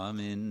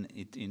Swamin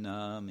Iti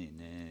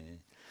Namine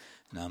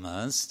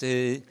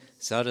Namaste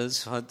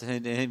Saraswate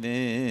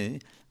Deve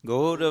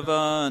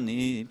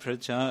Gauravani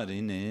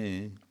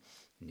Pracharine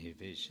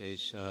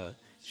Nivishesha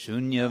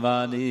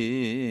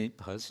Shunyavadi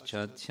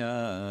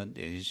Paschatya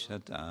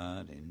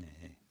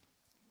Deshatarine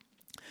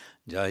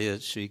Jaya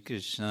Shri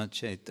Krishna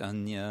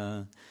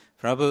Chaitanya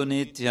Prabhu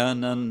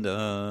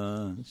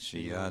Nityananda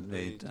Shri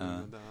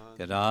Advaita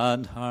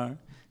Gadadhar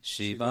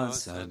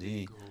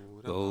Shivasadi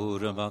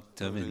Gaura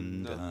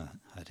Bhaktavinda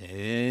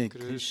Hare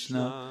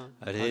Krishna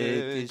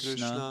Hare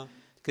Krishna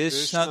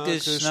Krishna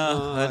Krishna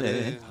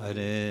Hare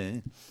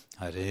Hare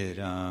Hare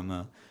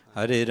Rama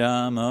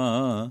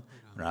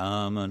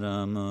Rama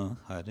Rama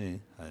Hare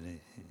Hare.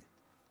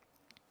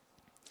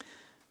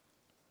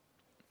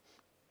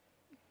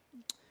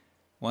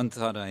 One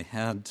thought I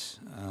had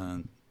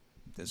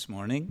this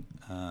morning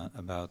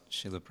about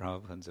Srila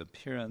Prabhupada's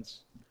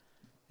appearance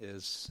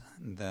is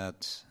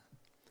that,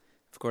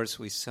 of course,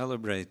 we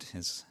celebrate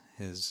his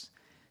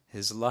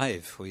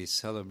life. We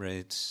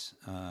celebrate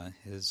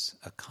his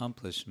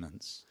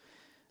accomplishments.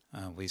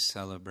 We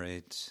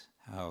celebrate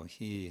how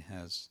he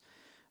has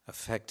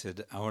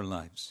affected our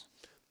lives.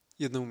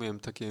 Dzisiaj rano miałem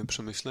takie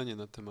przemyślenie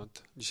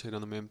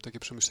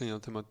na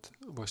temat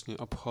właśnie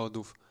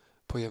obchodów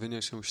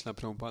pojawienia się Śrila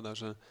Prabhupada,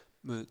 że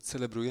my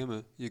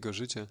celebrujemy Jego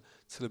życie,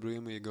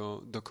 celebrujemy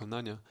Jego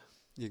dokonania,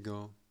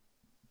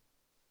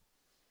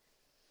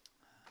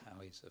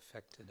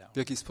 w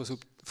jaki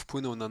sposób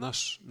wpłynął na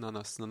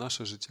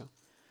nasze życie.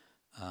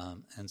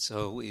 And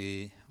so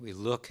we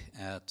look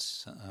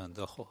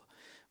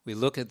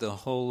at the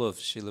whole of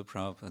Srila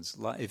Prabhupada's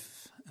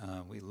life.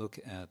 We look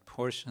at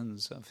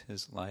portions of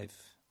his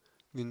life.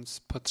 Więc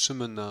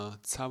patrzymy na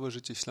całe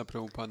życie Śrila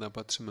Prabhupada,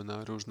 patrzymy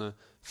na różne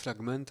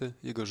fragmenty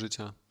jego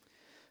życia.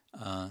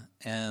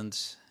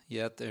 And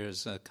yet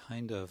there's a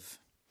kind of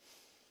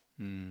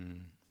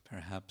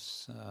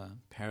perhaps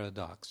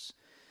paradox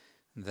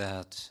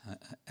that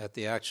at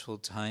the actual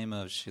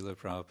time of Srila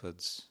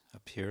Prabhupada's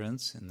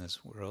appearance in this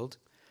world,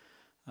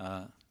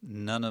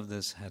 none of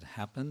this had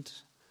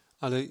happened.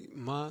 Ale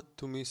ma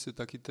tu miejsce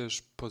taki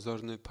też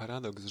pozorny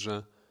paradoks,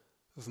 że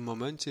w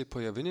momencie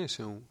pojawienia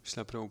się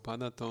Śrila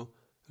Prabhupada to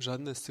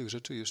żadne z tych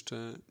rzeczy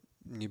jeszcze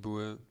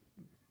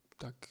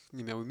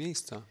nie miały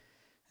miejsca.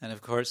 And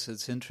of course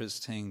it's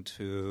interesting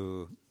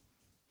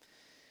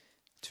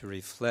to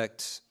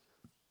reflect,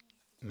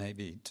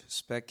 maybe to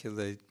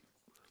speculate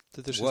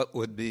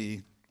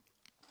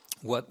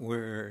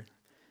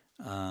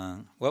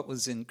what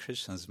was in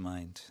Krishna's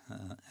mind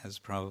as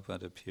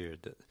Prabhupada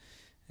appeared.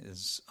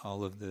 Is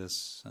all of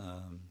this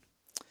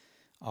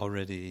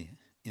already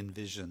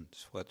envisioned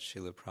what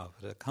Srila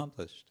Prabhupada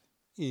accomplished?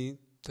 I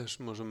też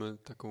możemy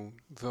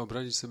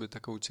wyobrazić sobie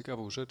taką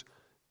ciekawą rzecz,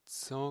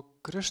 co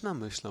Krishna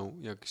myślał,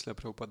 jak Śrila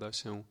Prabhupada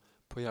się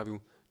pojawił.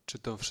 Czy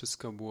to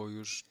wszystko było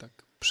już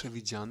tak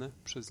przewidziane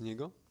przez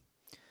niego?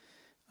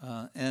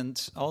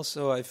 And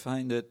also I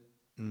find it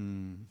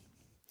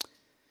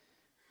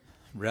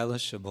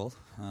relishable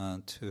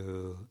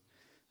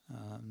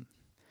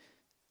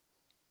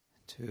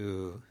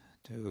to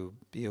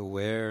be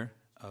aware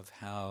of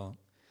how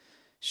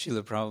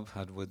Srila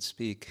Prabhupada would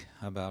speak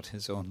about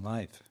his own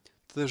life.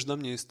 To też dla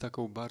mnie jest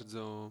taką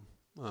bardzo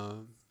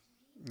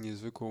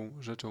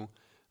niezwykłą rzeczą,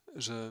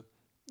 że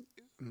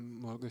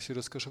mogę się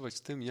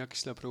rozkoszować tym, jak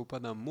Śrila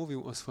Prabhupada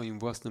mówił o swoim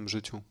własnym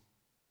życiu.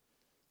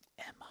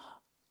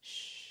 Emma.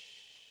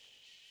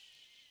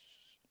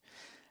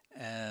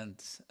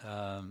 And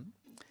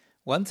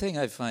one thing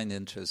I find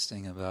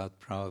interesting about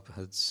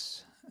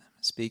Prabhupada's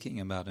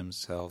speaking about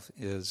himself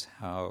is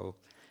how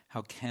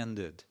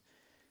candid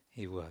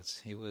he was.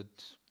 He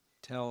would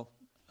tell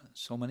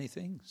so many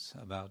things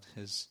about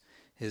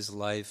his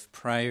life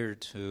prior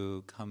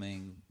to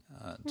coming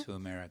to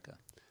America.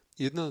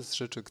 Jedna z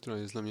rzeczy, która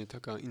jest dla mnie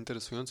taka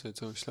interesująca,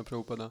 co Śrila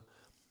Prabhupada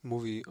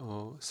mówi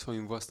o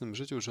swoim własnym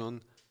życiu, że on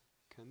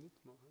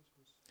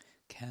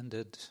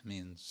Candid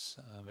means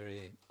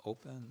very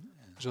open,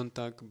 że on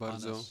tak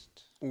bardzo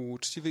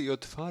uczciwie i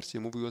otwarcie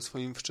mówił o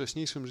swoim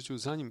wcześniejszym życiu,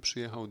 zanim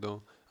przyjechał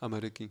do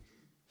Ameryki.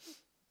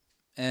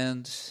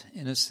 And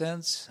in a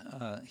sense,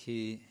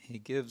 he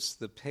gives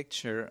the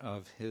picture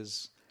of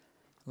his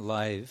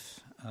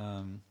life,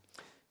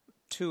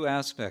 two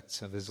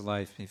aspects of his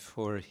life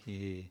before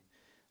he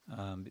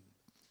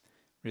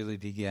really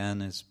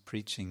began his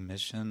preaching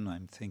mission.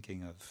 I'm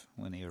thinking of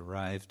when he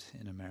arrived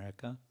in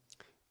America.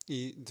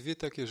 I dwie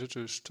takie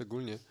rzeczy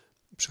szczególnie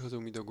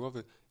przychodzą mi do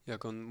głowy,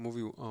 jak on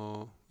mówił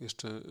o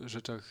jeszcze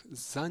rzeczach,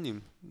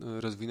 zanim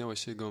rozwinęła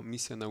się jego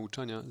misja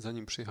nauczania,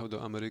 zanim przyjechał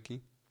do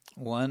Ameryki.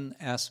 One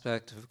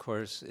aspect, of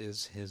course,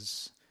 is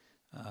his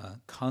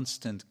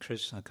constant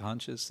Krishna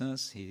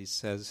consciousness. He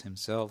says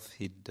himself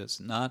he does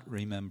not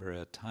remember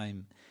a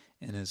time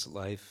in his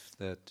life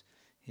that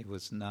he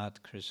was not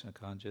Krishna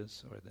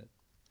conscious or that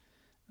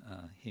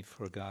he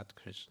forgot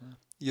Krishna.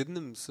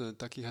 Jednym z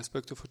takich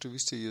aspektów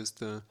oczywiście jest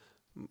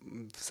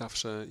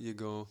zawsze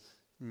jego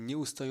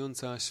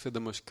nieustająca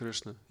świadomość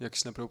Kryszny. Jak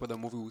Śrīla Prabhupāda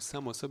mówił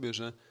sam o sobie,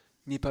 że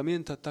nie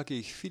pamięta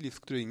takiej chwili,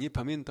 w której nie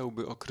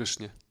pamiętałby o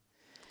Krysznie,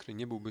 w której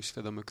nie byłby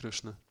świadomy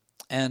Kryszny.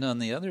 And on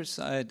the other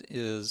side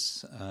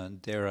is,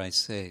 dare I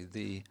say,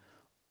 the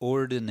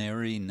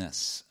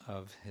ordinariness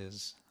of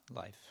his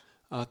life.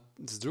 A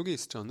z drugiej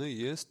strony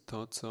jest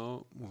to,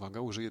 co,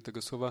 uwaga, użyję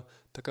tego słowa,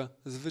 taka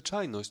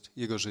zwyczajność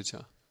jego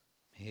życia.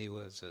 He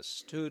was a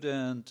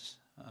student,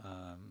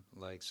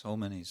 like so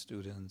many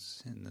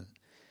students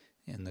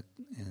in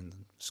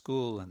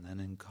school and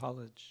then in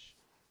college.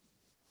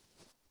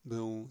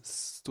 Był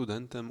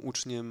studentem,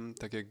 uczniem,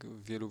 tak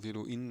jak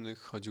wielu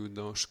innych, chodził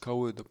do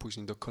szkoły,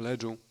 później do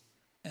koledżu.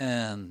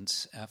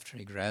 And after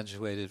he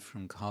graduated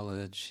from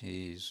college,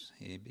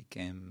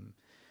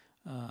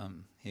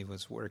 he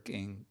was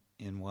working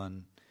in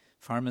one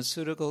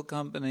pharmaceutical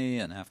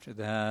company, and after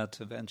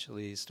that,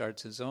 eventually he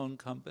starts his own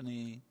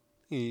company.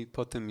 I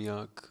po tym,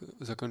 jak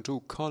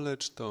zakończył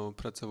college, to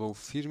pracował w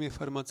firmie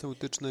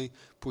farmaceutycznej,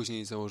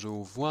 później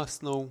założył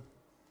własną.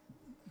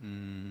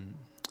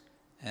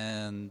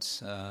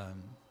 And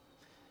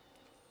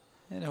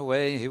in a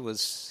way, he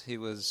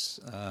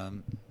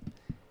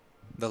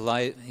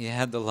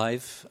had the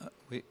life,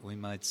 we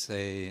might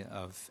say,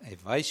 of a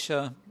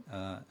Vaishya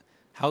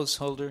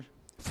householder.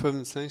 W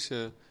pewnym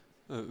sensie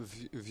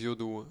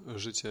wiódł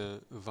życie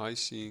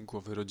Vaishyi,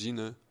 głowy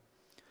rodziny.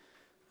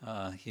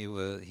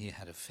 He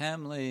had a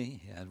family,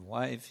 he had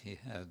wife, he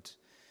had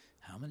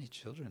how many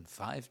children?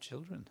 5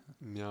 children.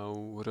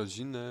 Miał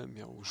rodzinę,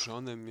 miał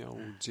żonę, miał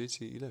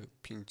dzieci. Ile?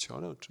 5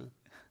 czy?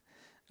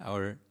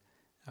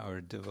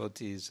 Our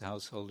devotees,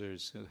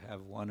 householders who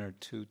have 1 or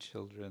 2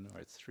 children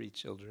or 3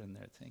 children,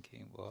 they're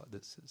thinking, well,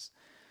 this is,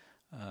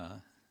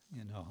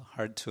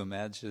 hard to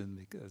imagine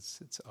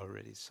because it's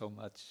already so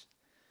much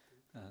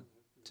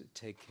to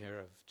take care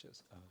of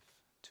just of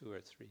 2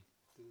 or 3.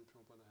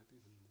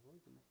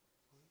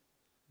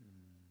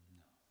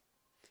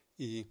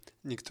 I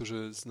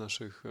niektórzy z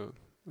naszych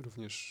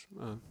również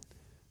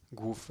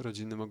głów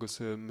rodziny mogą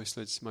sobie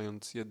myśleć,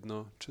 mając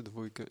 1, czy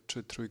 2,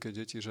 czy 3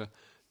 dzieci, że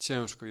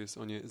ciężko jest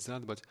o nie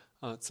zadbać,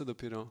 a co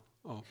dopiero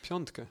o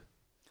 5.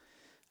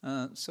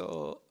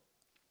 So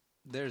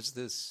there's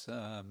this,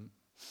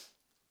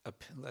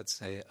 let's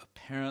say,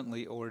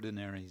 apparently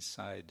ordinary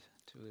side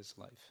to his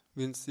life.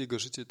 Więc jego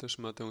życie też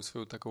ma tę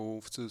swoją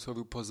taką, w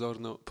cudzysłowie,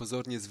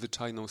 pozornie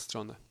zwyczajną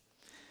stronę.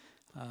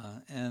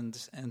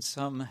 And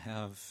some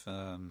have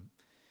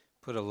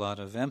put a lot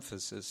of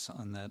emphasis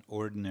on that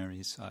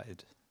ordinary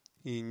side.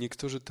 I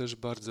niektórzy też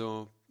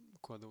bardzo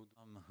kładą.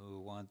 Some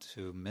who want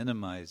to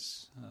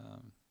minimize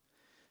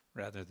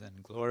rather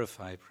than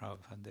glorify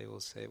Prabhupada, they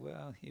will say,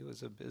 well, he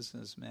was a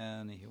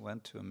businessman, he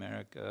went to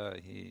America,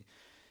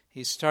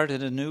 he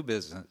started a new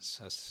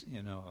business,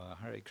 a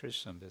Hare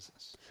Krishna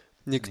business.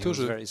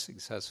 Niektórzy, and he was very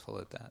successful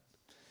at that.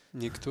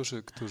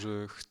 Niektórzy,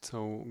 którzy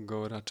chcą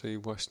go raczej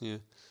właśnie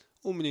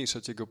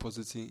umniejszać jego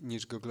pozycji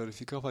niż go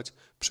gloryfikować,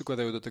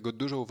 przykładają do tego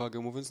dużą uwagę,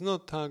 mówiąc, no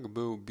tak,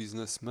 był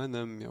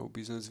biznesmenem, miał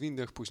biznes w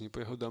Indiach, później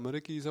pojechał do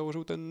Ameryki i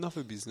założył ten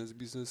nowy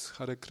biznes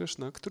Hare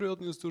Krishna, który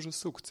odniósł duży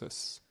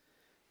sukces.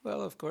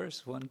 Well, of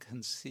course, one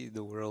can see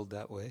the world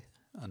that way.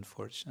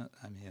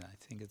 I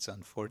think it's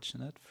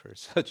unfortunate for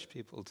such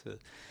people to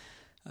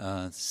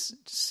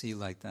see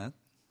like that.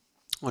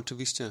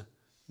 Oczywiście,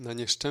 na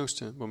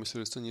nieszczęście, bo myślę, że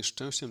jest to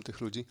nieszczęściem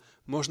tych ludzi,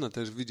 można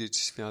też widzieć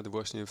świat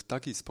właśnie w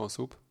taki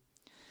sposób.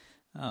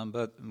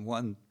 But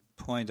one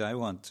point I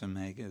want to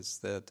make is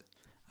that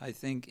I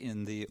think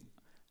in the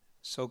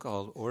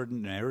so-called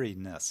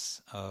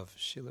ordinariness of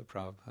Srila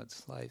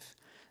Prabhupada's life,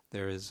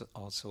 there is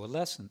also a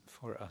lesson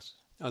for us.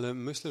 Ale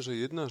myślę, że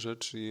jedna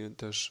rzecz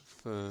też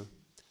w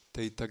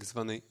tej tak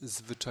zwanej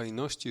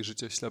zwyczajności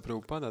życia Śrīla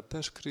Prabhupada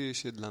też kryje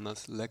się dla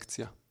nas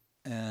lekcja.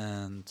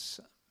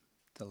 And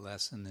the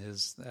lesson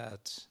is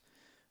that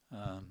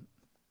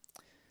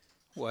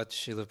what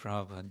Srila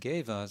Prabhupada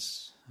gave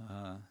us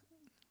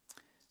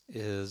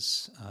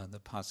is the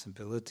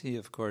possibility,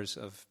 of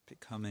course, of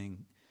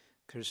becoming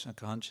Krishna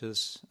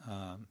conscious,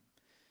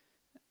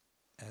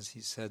 as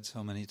he said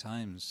so many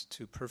times,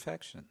 to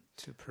perfection,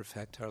 to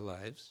perfect our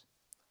lives.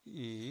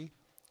 I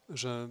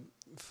że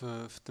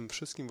w tym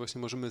wszystkim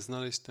właśnie możemy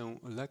znaleźć tę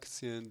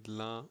lekcję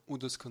dla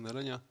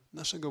udoskonalenia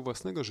naszego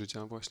własnego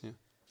życia właśnie.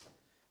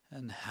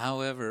 And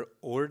however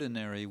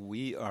ordinary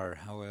we are,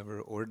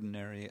 however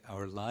ordinary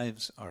our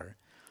lives are,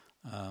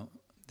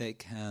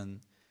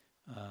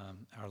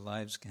 our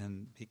lives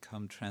can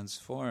become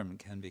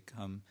transformed, can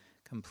become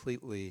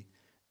completely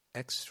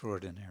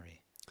extraordinary.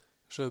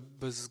 Że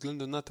bez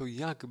względu na to,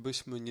 jak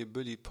byśmy nie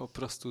byli po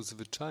prostu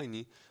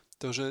zwyczajni,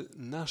 to, że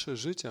nasze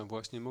życia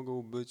właśnie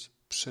mogą być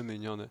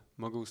przemienione,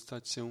 mogą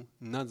stać się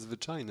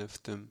nadzwyczajne w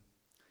tym.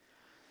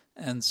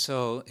 And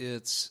so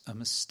it's a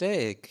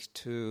mistake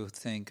to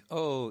think,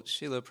 oh,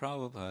 Srila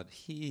Prabhupada,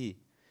 he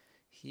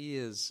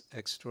is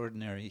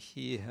extraordinary.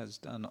 He has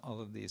done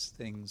all of these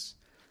things.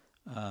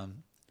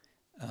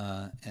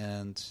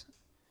 And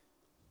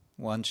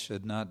one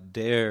should not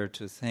dare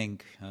to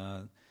think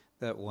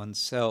that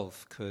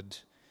oneself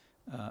could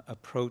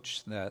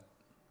approach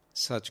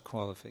such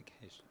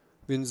qualification.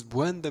 Więc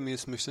błędem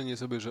jest myślenie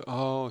sobie, że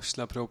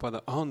Śrila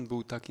Prabhupada, on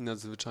był taki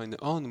nadzwyczajny,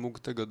 on mógł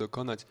tego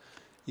dokonać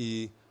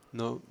i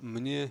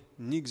mnie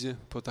nigdzie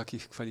po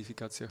takich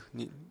kwalifikacjach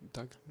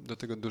do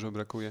tego dużo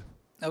brakuje.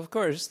 Of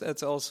course,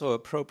 that's also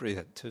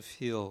appropriate to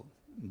feel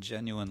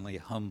genuinely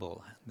humble,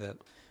 that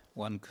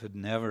one could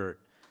never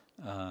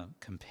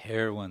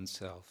compare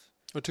oneself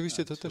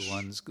Oczywiście to to też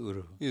one's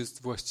guru.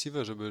 jest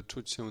właściwe, żeby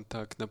czuć się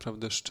tak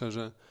naprawdę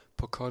szczerze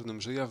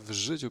pokornym, że ja w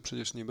życiu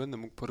przecież nie będę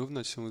mógł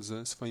porównać się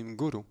ze swoim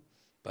guru.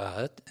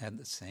 But at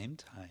the same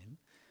time,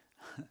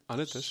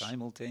 ale też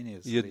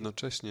simultaneously,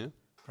 jednocześnie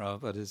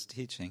Prabhupada is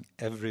teaching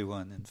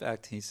everyone. In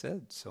fact, he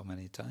said so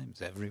many times,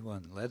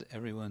 let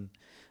everyone,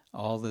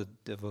 all the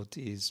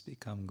devotees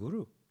become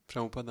guru.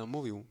 Prabhupada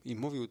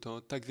mówił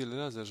to tak wiele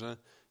razy, że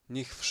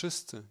niech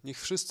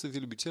wszyscy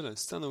wielbiciele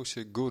staną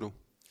się guru.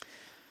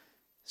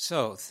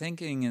 So,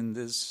 thinking in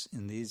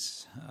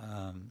these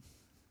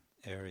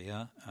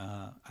area,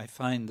 I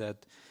find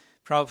that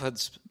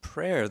Prabhupada's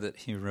prayer that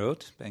he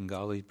wrote,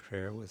 Bengali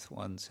prayer with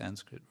one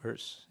Sanskrit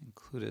verse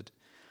included,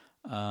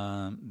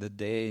 the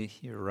day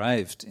he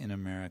arrived in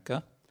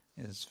America,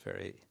 is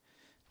very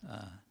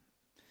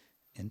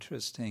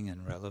interesting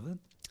and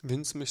relevant.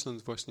 Więc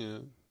myśląc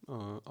właśnie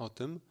o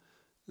tym,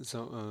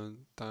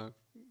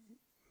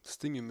 z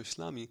tymi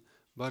myślami,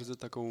 bardzo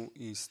taką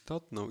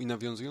istotną i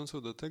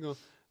nawiązującą do tego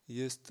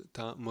jest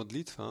ta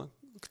modlitwa,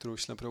 którą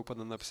Śrila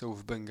Prabhupada napisał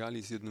w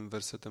Bengali z jednym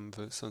wersetem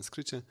w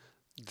sanskrycie,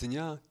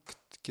 dnia,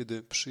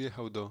 kiedy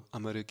przyjechał do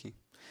Ameryki.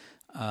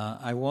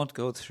 I won't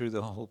go through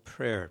the whole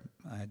prayer.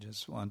 I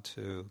just want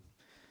to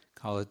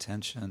call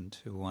attention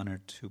to one or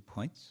two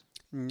points.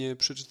 Nie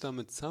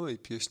przeczytamy całej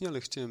pieśni,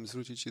 ale chciałem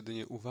zwrócić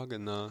jedynie uwagę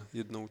na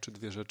jedną czy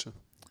dwie rzeczy.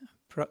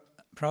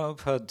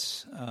 Prabhupada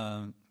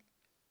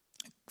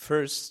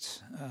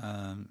first,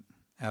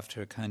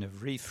 after a kind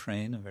of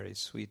refrain, a very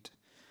sweet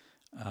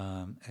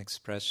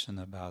expression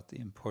about the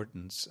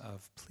importance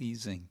of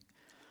pleasing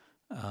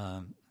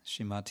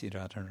Srimati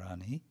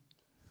Radharani,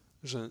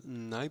 że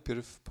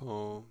najpierw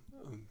po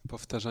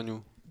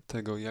powtarzaniu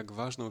tego, jak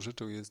ważną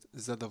rzeczą jest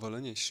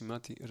zadowolenie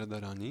Srimati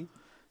Radharani,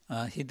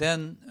 he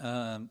then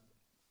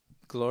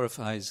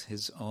glorifies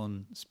his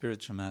own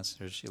spiritual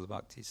master, Srila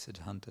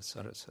Bhaktisiddhanta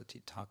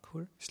Saraswati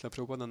Thakur. Śrila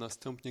Prabhupada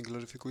następnie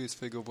gloryfikuje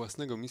swojego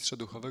własnego mistrza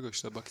duchowego,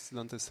 Śrila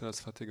Bhaktisiddhanta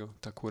Saraswatiego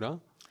Thakura.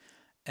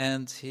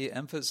 And he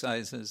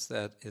emphasizes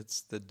that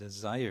it's the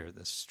desire,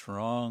 the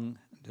strong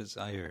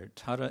desire,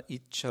 tara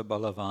icha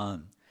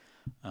balavan,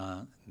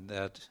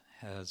 that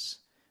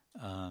has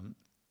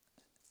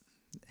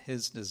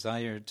his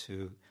desire to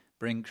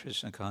bring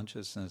Krishna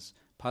consciousness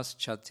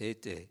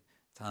paschatete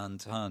tan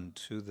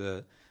to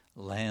the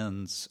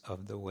lands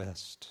of the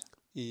West.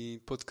 I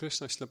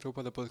Śrila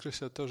Prabhupada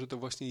podkreśla to, że to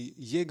właśnie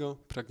jego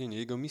pragnienie,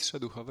 jego mistrza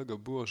duchowego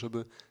było,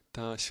 żeby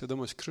ta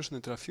świadomość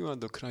Kryszny trafiła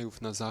do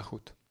krajów na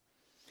zachód.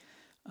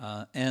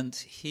 And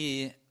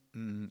he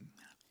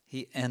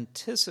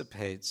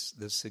anticipates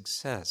the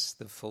success,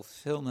 the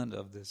fulfillment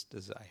of this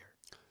desire.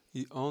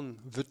 I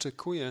on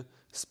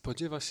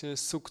spodziewa się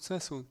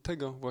sukcesu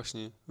tego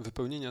właśnie,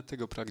 wypełnienia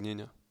tego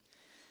pragnienia.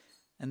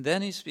 And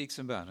then he speaks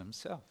about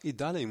himself. I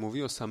dalej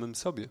mówi o samym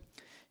sobie.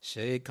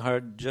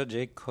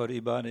 Shekarjaje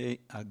koribare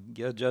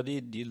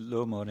agyajari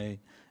dillomore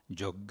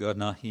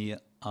jogganahi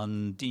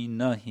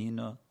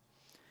andinahina.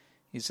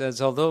 He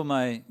says, although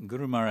my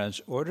Guru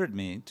Maharaj ordered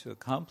me to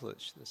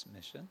accomplish this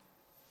mission,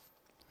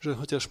 że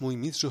chociaż mój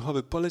mistrz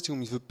duchowy polecił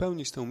mi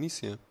wypełnić tę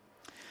misję,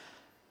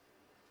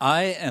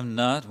 I am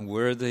not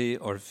worthy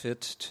or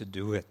fit to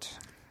do it.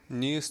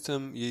 Nie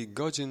jestem jej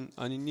godzien,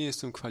 ani nie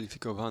jestem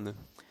kwalifikowany.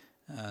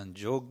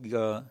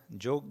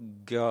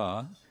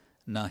 Yoga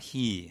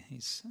nahi.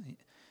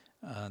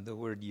 The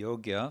word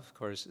yoga,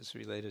 of course, is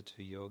related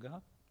to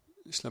yoga.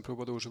 Śrila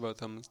Prabhupada używa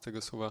tam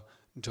tego słowa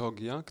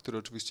jogya, które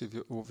oczywiście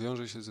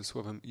wiąże się ze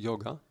słowem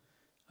yoga.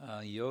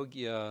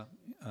 Yogya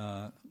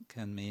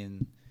can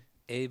mean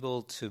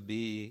able to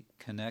be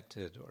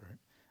connected or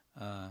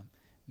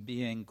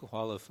being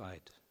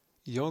qualified.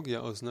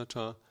 Yogya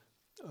oznacza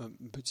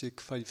bycie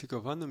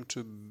kwalifikowanym,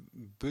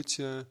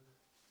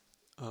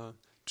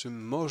 czy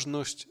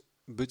możność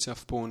bycia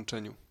w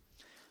połączeniu.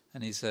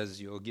 And he says,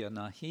 Yogya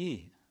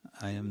nahi,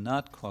 I am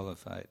not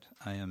qualified.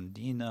 I am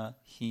dina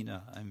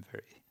hina. I'm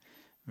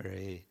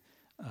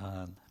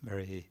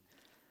very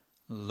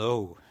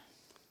low.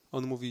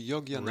 On mówi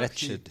yogya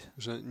nahi,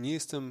 że nie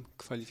jestem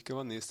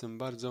kwalifikowany, jestem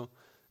bardzo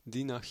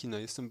dina hina,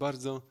 jestem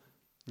bardzo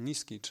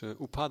niski czy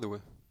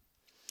upadły.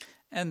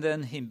 And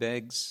then he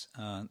begs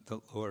the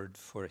Lord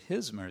for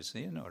his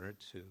mercy in order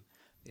to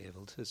be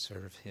able to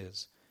serve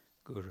his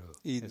guru,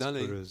 I his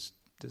dalej guru's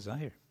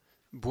desire.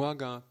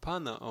 błaga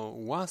Pana o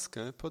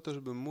łaskę po to,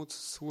 żeby móc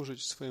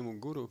służyć swojemu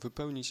guru,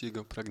 wypełnić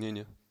jego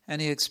pragnienie.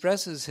 And he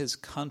expresses his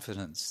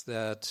confidence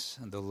that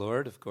the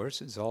Lord, of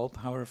course, is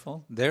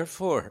all-powerful.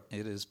 Therefore,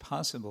 it is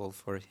possible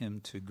for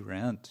him to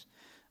grant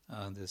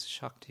this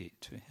Shakti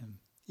to him.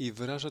 I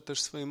wyraża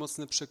też swoje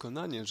mocne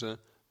przekonanie, że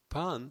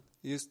Pan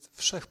jest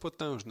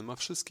wszechpotężny, ma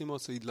wszystkie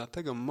moce i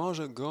dlatego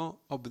może go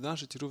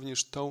obdarzyć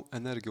również tą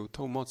energią,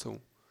 tą mocą.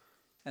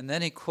 And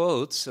then he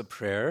quotes a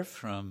prayer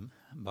from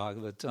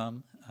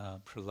Bhagavatam,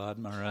 Prahlad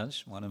Maharaj,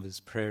 one of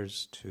his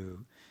prayers to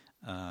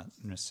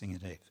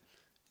Nrsimhadev.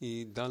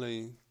 I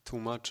dalej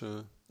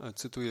tłumaczy,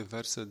 cytuje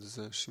werset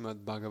z Śrimad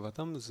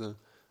Bhagavatam, z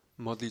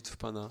modlitw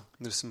pana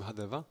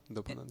Nrsimhadeva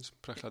do pana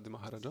Prahlady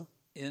Maharaja,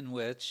 in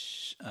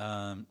which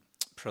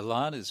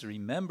Prahlad is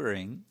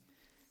remembering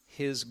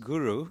his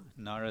guru,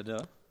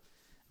 Narada,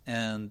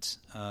 and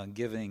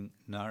giving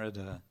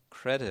Narada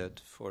credit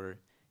for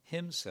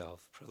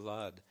himself,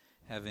 Prahlad,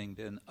 having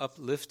been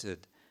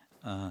uplifted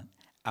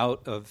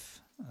out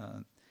of,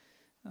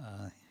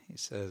 he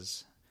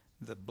says,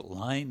 the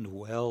blind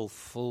well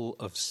full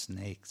of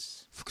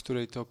snakes. w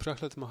której to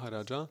Prahlad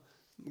Maharaja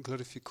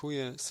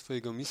gloryfikuje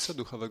swojego mistrza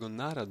duchowego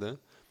Naradę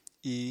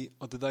i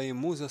oddaje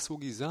mu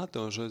zasługi za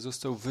to, że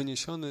został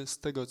wyniesiony z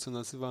tego, co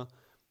nazywa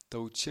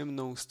tą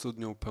ciemną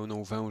studnią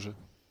pełną węży.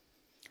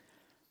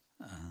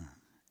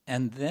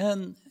 And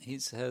then he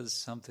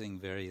says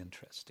something very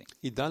interesting.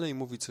 I dalej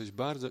mówi coś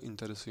bardzo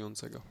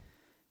interesującego.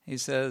 He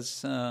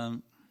says,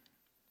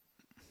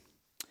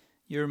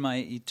 you're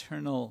my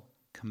eternal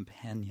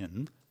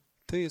companion.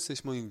 Ty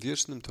jesteś moim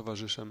wiecznym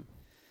towarzyszem.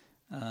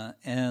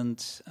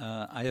 And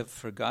I have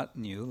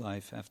forgotten you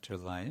life after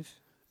life.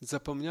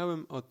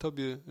 Zapomniałem o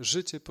Tobie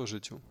życie po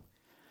życiu.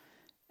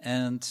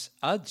 And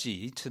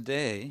Aji,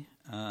 today,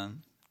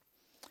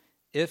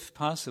 if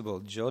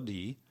possible,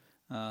 Jodi,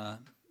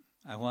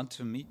 I want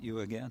to meet you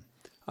again.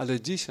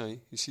 Ale dzisiaj,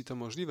 jeśli to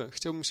możliwe,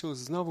 chciałbym się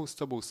znowu z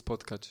Tobą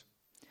spotkać.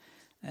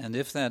 And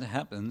if that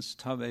happens,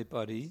 Tabe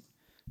Pari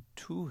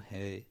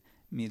Tuhe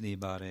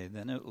Milibare,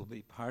 then it will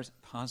be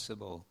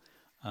possible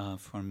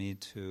for me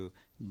to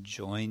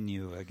join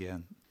you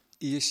again.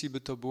 I jeśli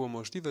by to było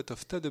możliwe, to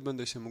wtedy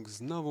będę się mógł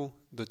znowu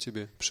do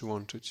Ciebie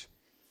przyłączyć.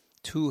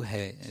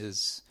 Tuhe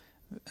is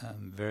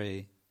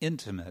very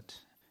intimate.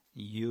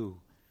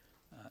 You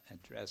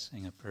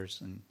addressing a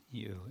person,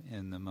 you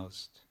in the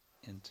most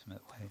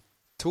intimate way.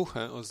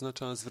 Tuche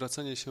oznacza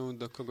zwracanie się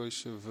do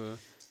kogoś w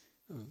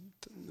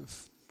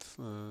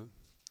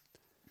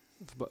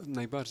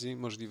najbardziej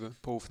możliwy,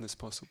 poufny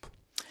sposób.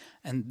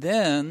 And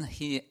then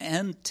he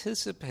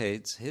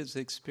anticipates his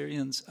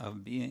experience of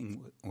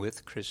being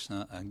with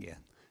Krishna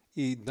again.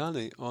 I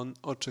dalej on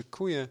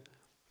oczekuje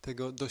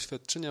tego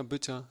doświadczenia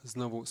bycia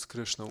znowu z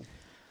Kryszną.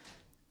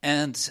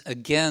 And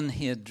again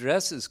he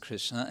addresses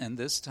Krishna, and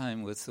this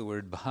time with the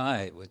word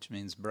bhai, which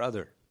means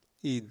brother.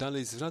 I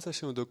dalej zwraca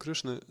się do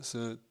Kryszny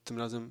z tym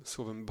razem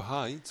słowem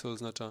bhai, co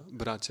oznacza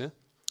bracie.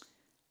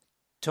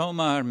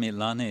 Tomar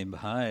milane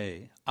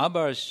bhai,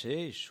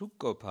 abarshe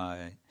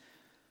shukopai,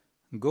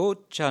 go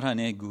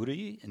charane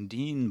guri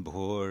din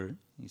bhor.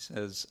 He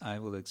says, I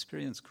will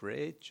experience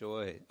great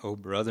joy, O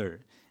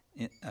brother,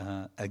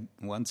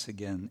 once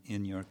again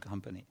in your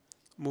company.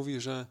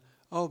 Mówi, że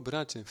o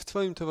bracie, w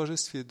Twoim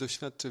towarzystwie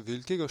doświadczę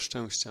wielkiego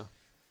szczęścia.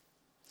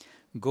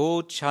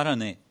 Go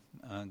charane.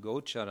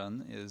 Go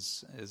charan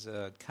is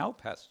a cow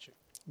pasture.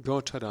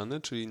 Go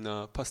charane, czyli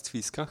na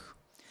pastwiskach.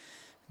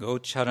 Go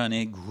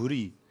charane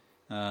guri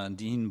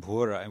din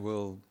bhor. I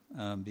will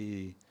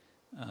be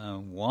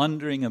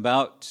wandering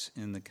about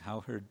in the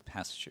cowherd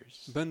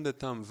pastures. Będę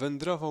tam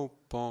wędrował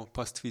po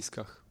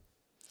pastwiskach.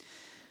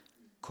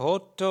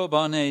 Koto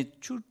bane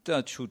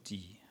chuta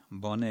chuti,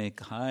 bane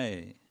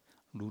kai,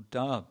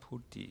 luta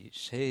puti,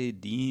 she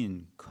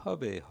din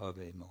kobe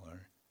habe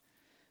more.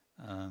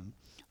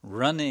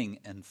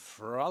 Running and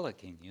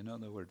frolicking, you know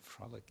the word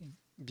frolicking?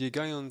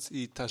 Biegając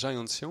i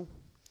tarzając się.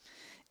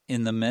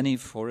 In the many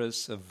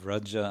forests of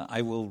Vraja,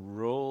 I will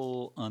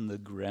roll on the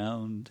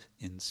ground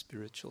in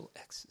spiritual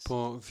ecstasy.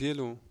 Po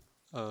wielu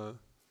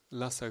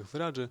lasach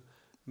Vradży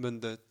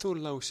będę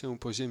turlał się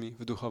po ziemi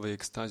w duchowej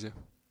ekstazie.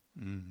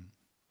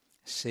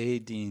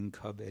 Sedin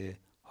kabe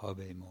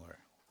habe more.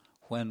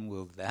 When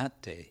will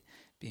that day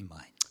be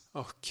mine?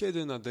 Och,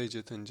 kiedy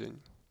nadejdzie ten dzień?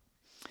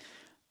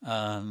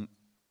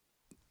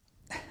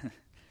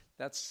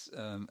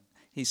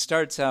 He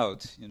starts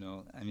out,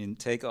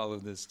 take all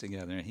of this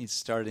together. He's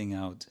starting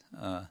out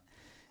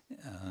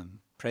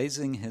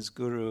praising his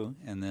guru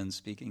and then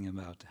speaking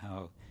about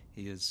how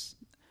he is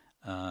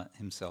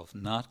himself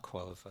not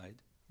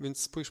qualified. Więc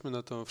spójrzmy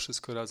na to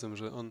wszystko razem,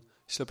 że on,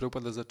 Śrila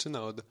Prabhupada,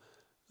 zaczyna od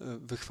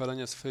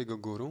wychwalania swojego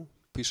guru,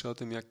 pisze o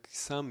tym, jak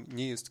sam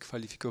nie jest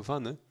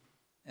kwalifikowany.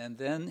 And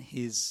then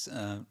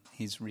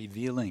he's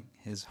revealing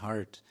his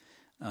heart,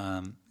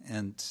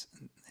 and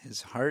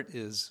his heart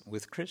is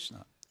with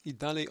Krishna. I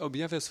dalej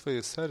objawia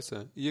swoje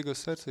serce, i jego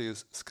serce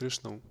jest z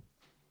Kryszną.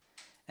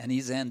 And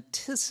he's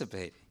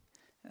anticipating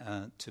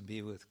to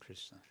be with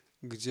Krishna.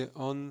 Gdzie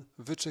on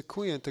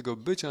wyczekuje tego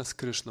bycia z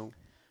Kryszną.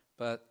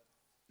 But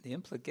the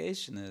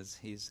implication is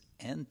he's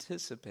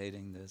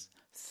anticipating this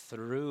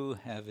through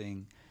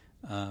having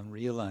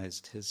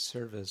realized his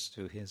service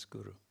to his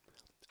guru.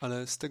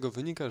 Ale z tego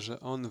wynika, że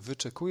on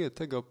wyczekuje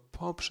tego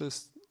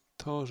poprzez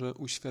to,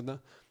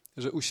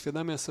 że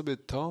uświadamia sobie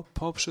to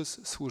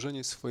poprzez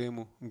służenie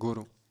swojemu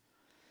guru.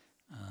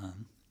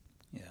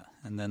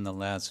 And then the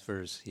last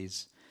verse,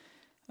 he's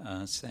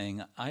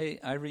saying, I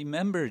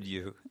remembered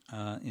you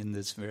in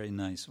this very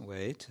nice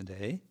way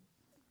today.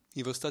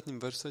 I w ostatnim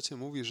wersecie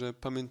mówi, że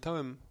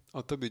pamiętałem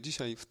o tobie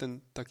dzisiaj w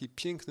ten taki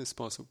piękny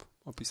sposób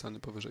opisany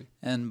powyżej.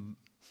 And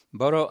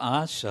Boro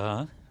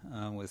Asha,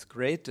 with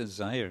great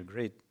desire,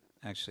 great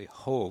actually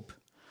hope,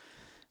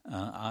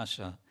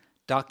 Asha,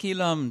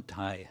 Dakilam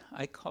Tai,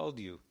 I called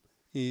you.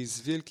 I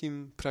z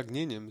wielkim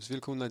pragnieniem, z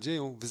wielką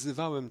nadzieją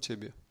wzywałem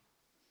ciebie.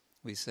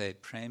 We say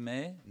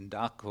preme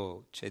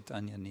dako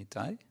chaitanya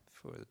nitai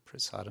for the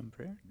prasadam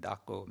prayer.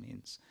 Dako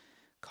means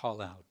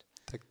call out.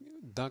 Tak,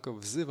 dako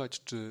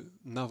wzywać czy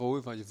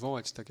nawoływać,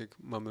 wołać, tak jak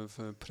mamy w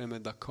preme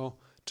dako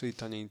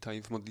chaitanya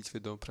nitai w modlitwie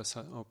do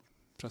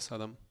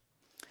prasadam.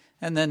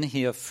 And then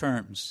he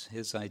affirms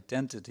his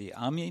identity.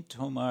 Ami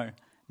Tomar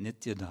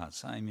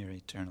Nityadas, I'm your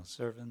eternal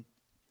servant.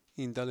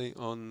 I dalej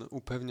on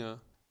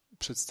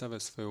przedstawia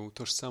swoją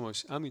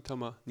tożsamość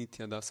Amitama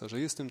Nityadasa, że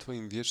jestem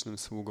twoim wiecznym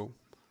sługą.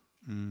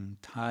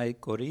 Tai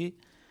Kori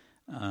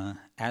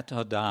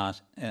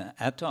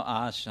Ato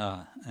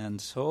Asha.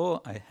 And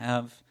so I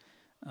have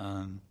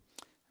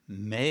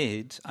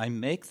I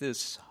make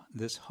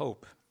this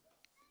hope.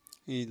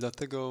 I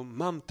dlatego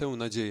mam tę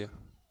nadzieję.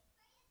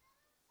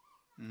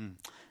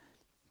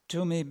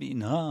 Tu me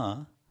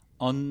bina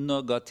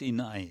onno gati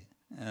nai.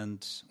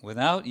 And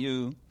without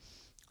you,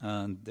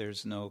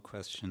 there's no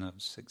question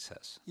of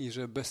success. I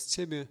że bez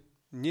ciebie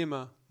nie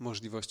ma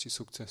możliwości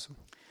sukcesu.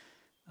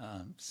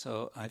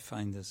 So I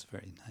find this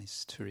very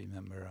nice to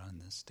remember on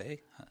this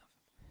day.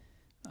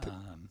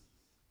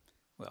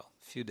 A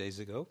few days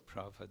ago,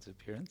 Prabhupada's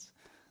appearance.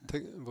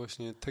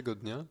 Właśnie tego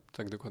dnia,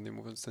 tak dokładnie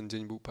mówiąc, ten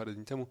dzień był parę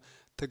dni temu,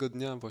 tego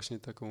dnia właśnie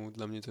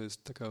dla mnie to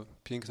jest taka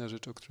piękna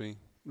rzecz, o której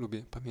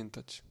lubię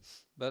pamiętać.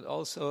 But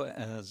also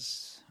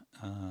as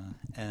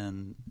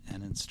an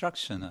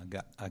instruction,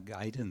 a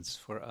guidance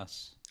for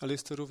us. Ale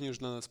jest to również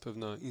dla nas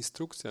pewna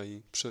instrukcja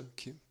i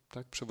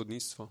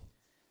przewodnictwo.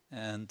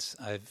 And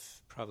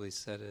I've probably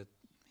said it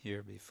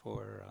here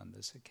before on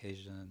this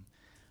occasion,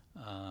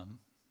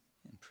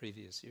 in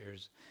previous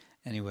years.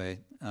 Anyway,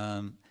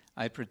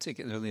 I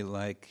particularly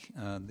like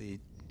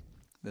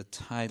the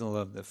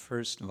title of the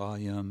first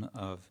volume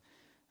of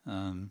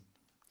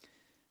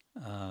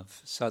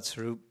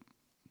Satsvarup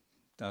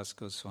Das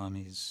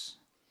Goswami's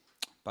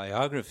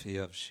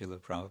biography of Srila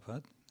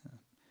Prabhupada,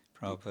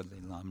 Prabhupada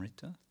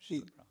Lilamrita.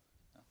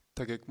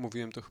 Tak jak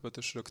mówiłem to chyba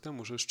też rok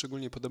temu, że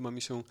szczególnie podoba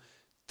mi się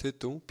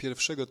tytuł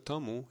pierwszego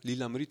tomu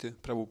Lilamrity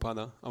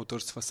Prabhupada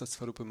autorstwa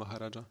Satsvarupy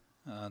Maharadża.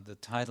 The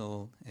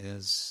title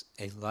is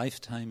A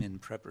Lifetime in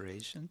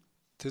Preparation.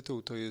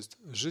 Tytuł to jest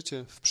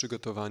Życie w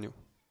przygotowaniu.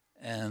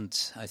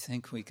 And I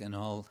think we can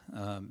all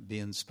be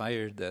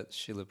inspired that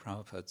Srila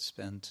Prabhupada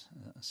spent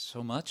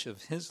so much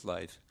of his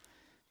life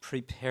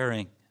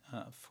preparing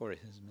for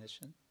his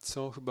mission.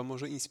 Co chyba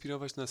może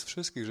inspirować nas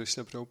wszystkich, że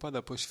Srila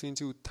Prabhupada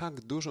poświęcił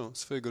tak dużo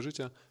swojego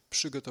życia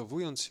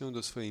przygotowując się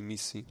do swojej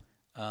misji.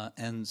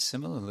 And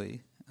similarly,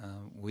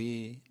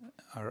 we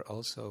are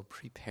also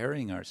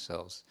preparing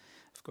ourselves.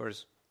 Of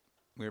course,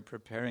 we're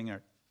preparing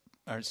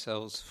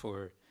ourselves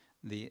for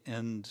the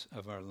end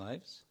of our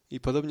lives. I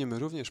podobnie my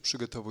również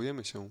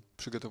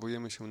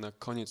przygotowujemy się na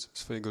koniec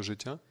swojego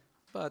życia.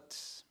 But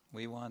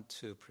we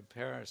want to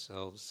prepare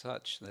ourselves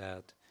such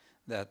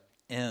that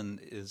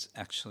end is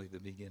actually the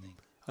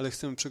beginning. Ale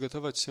chcemy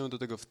przygotować się do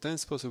tego w ten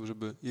sposób,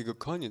 żeby jego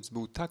koniec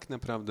był tak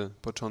naprawdę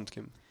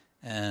początkiem.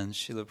 And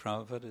Srila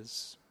Prabhupada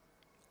is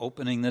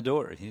opening the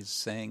door. He's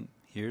saying,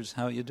 here's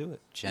how you do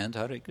it. Chant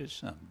Hare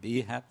Krishna,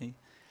 be happy.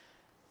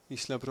 I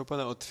Srila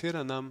Prabhupada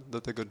otwiera nam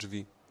do tego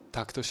drzwi.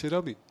 Tak to się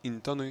robi.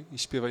 Intonuj i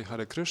śpiewaj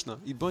Hare Krishna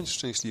i bądź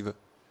szczęśliwy.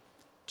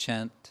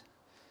 Chant,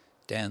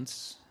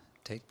 dance,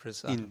 take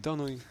prasadam.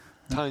 Intonuj,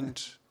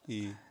 tańcz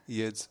i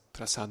jedz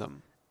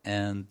prasadam.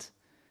 And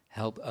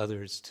help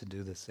others to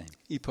do the same.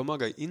 I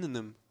pomagaj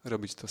innym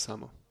robić to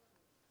samo.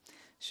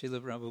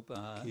 Srila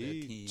Prabhupada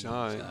Ki ki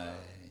jai. jai.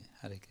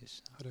 Hare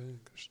Krishna. Hare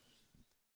Krishna.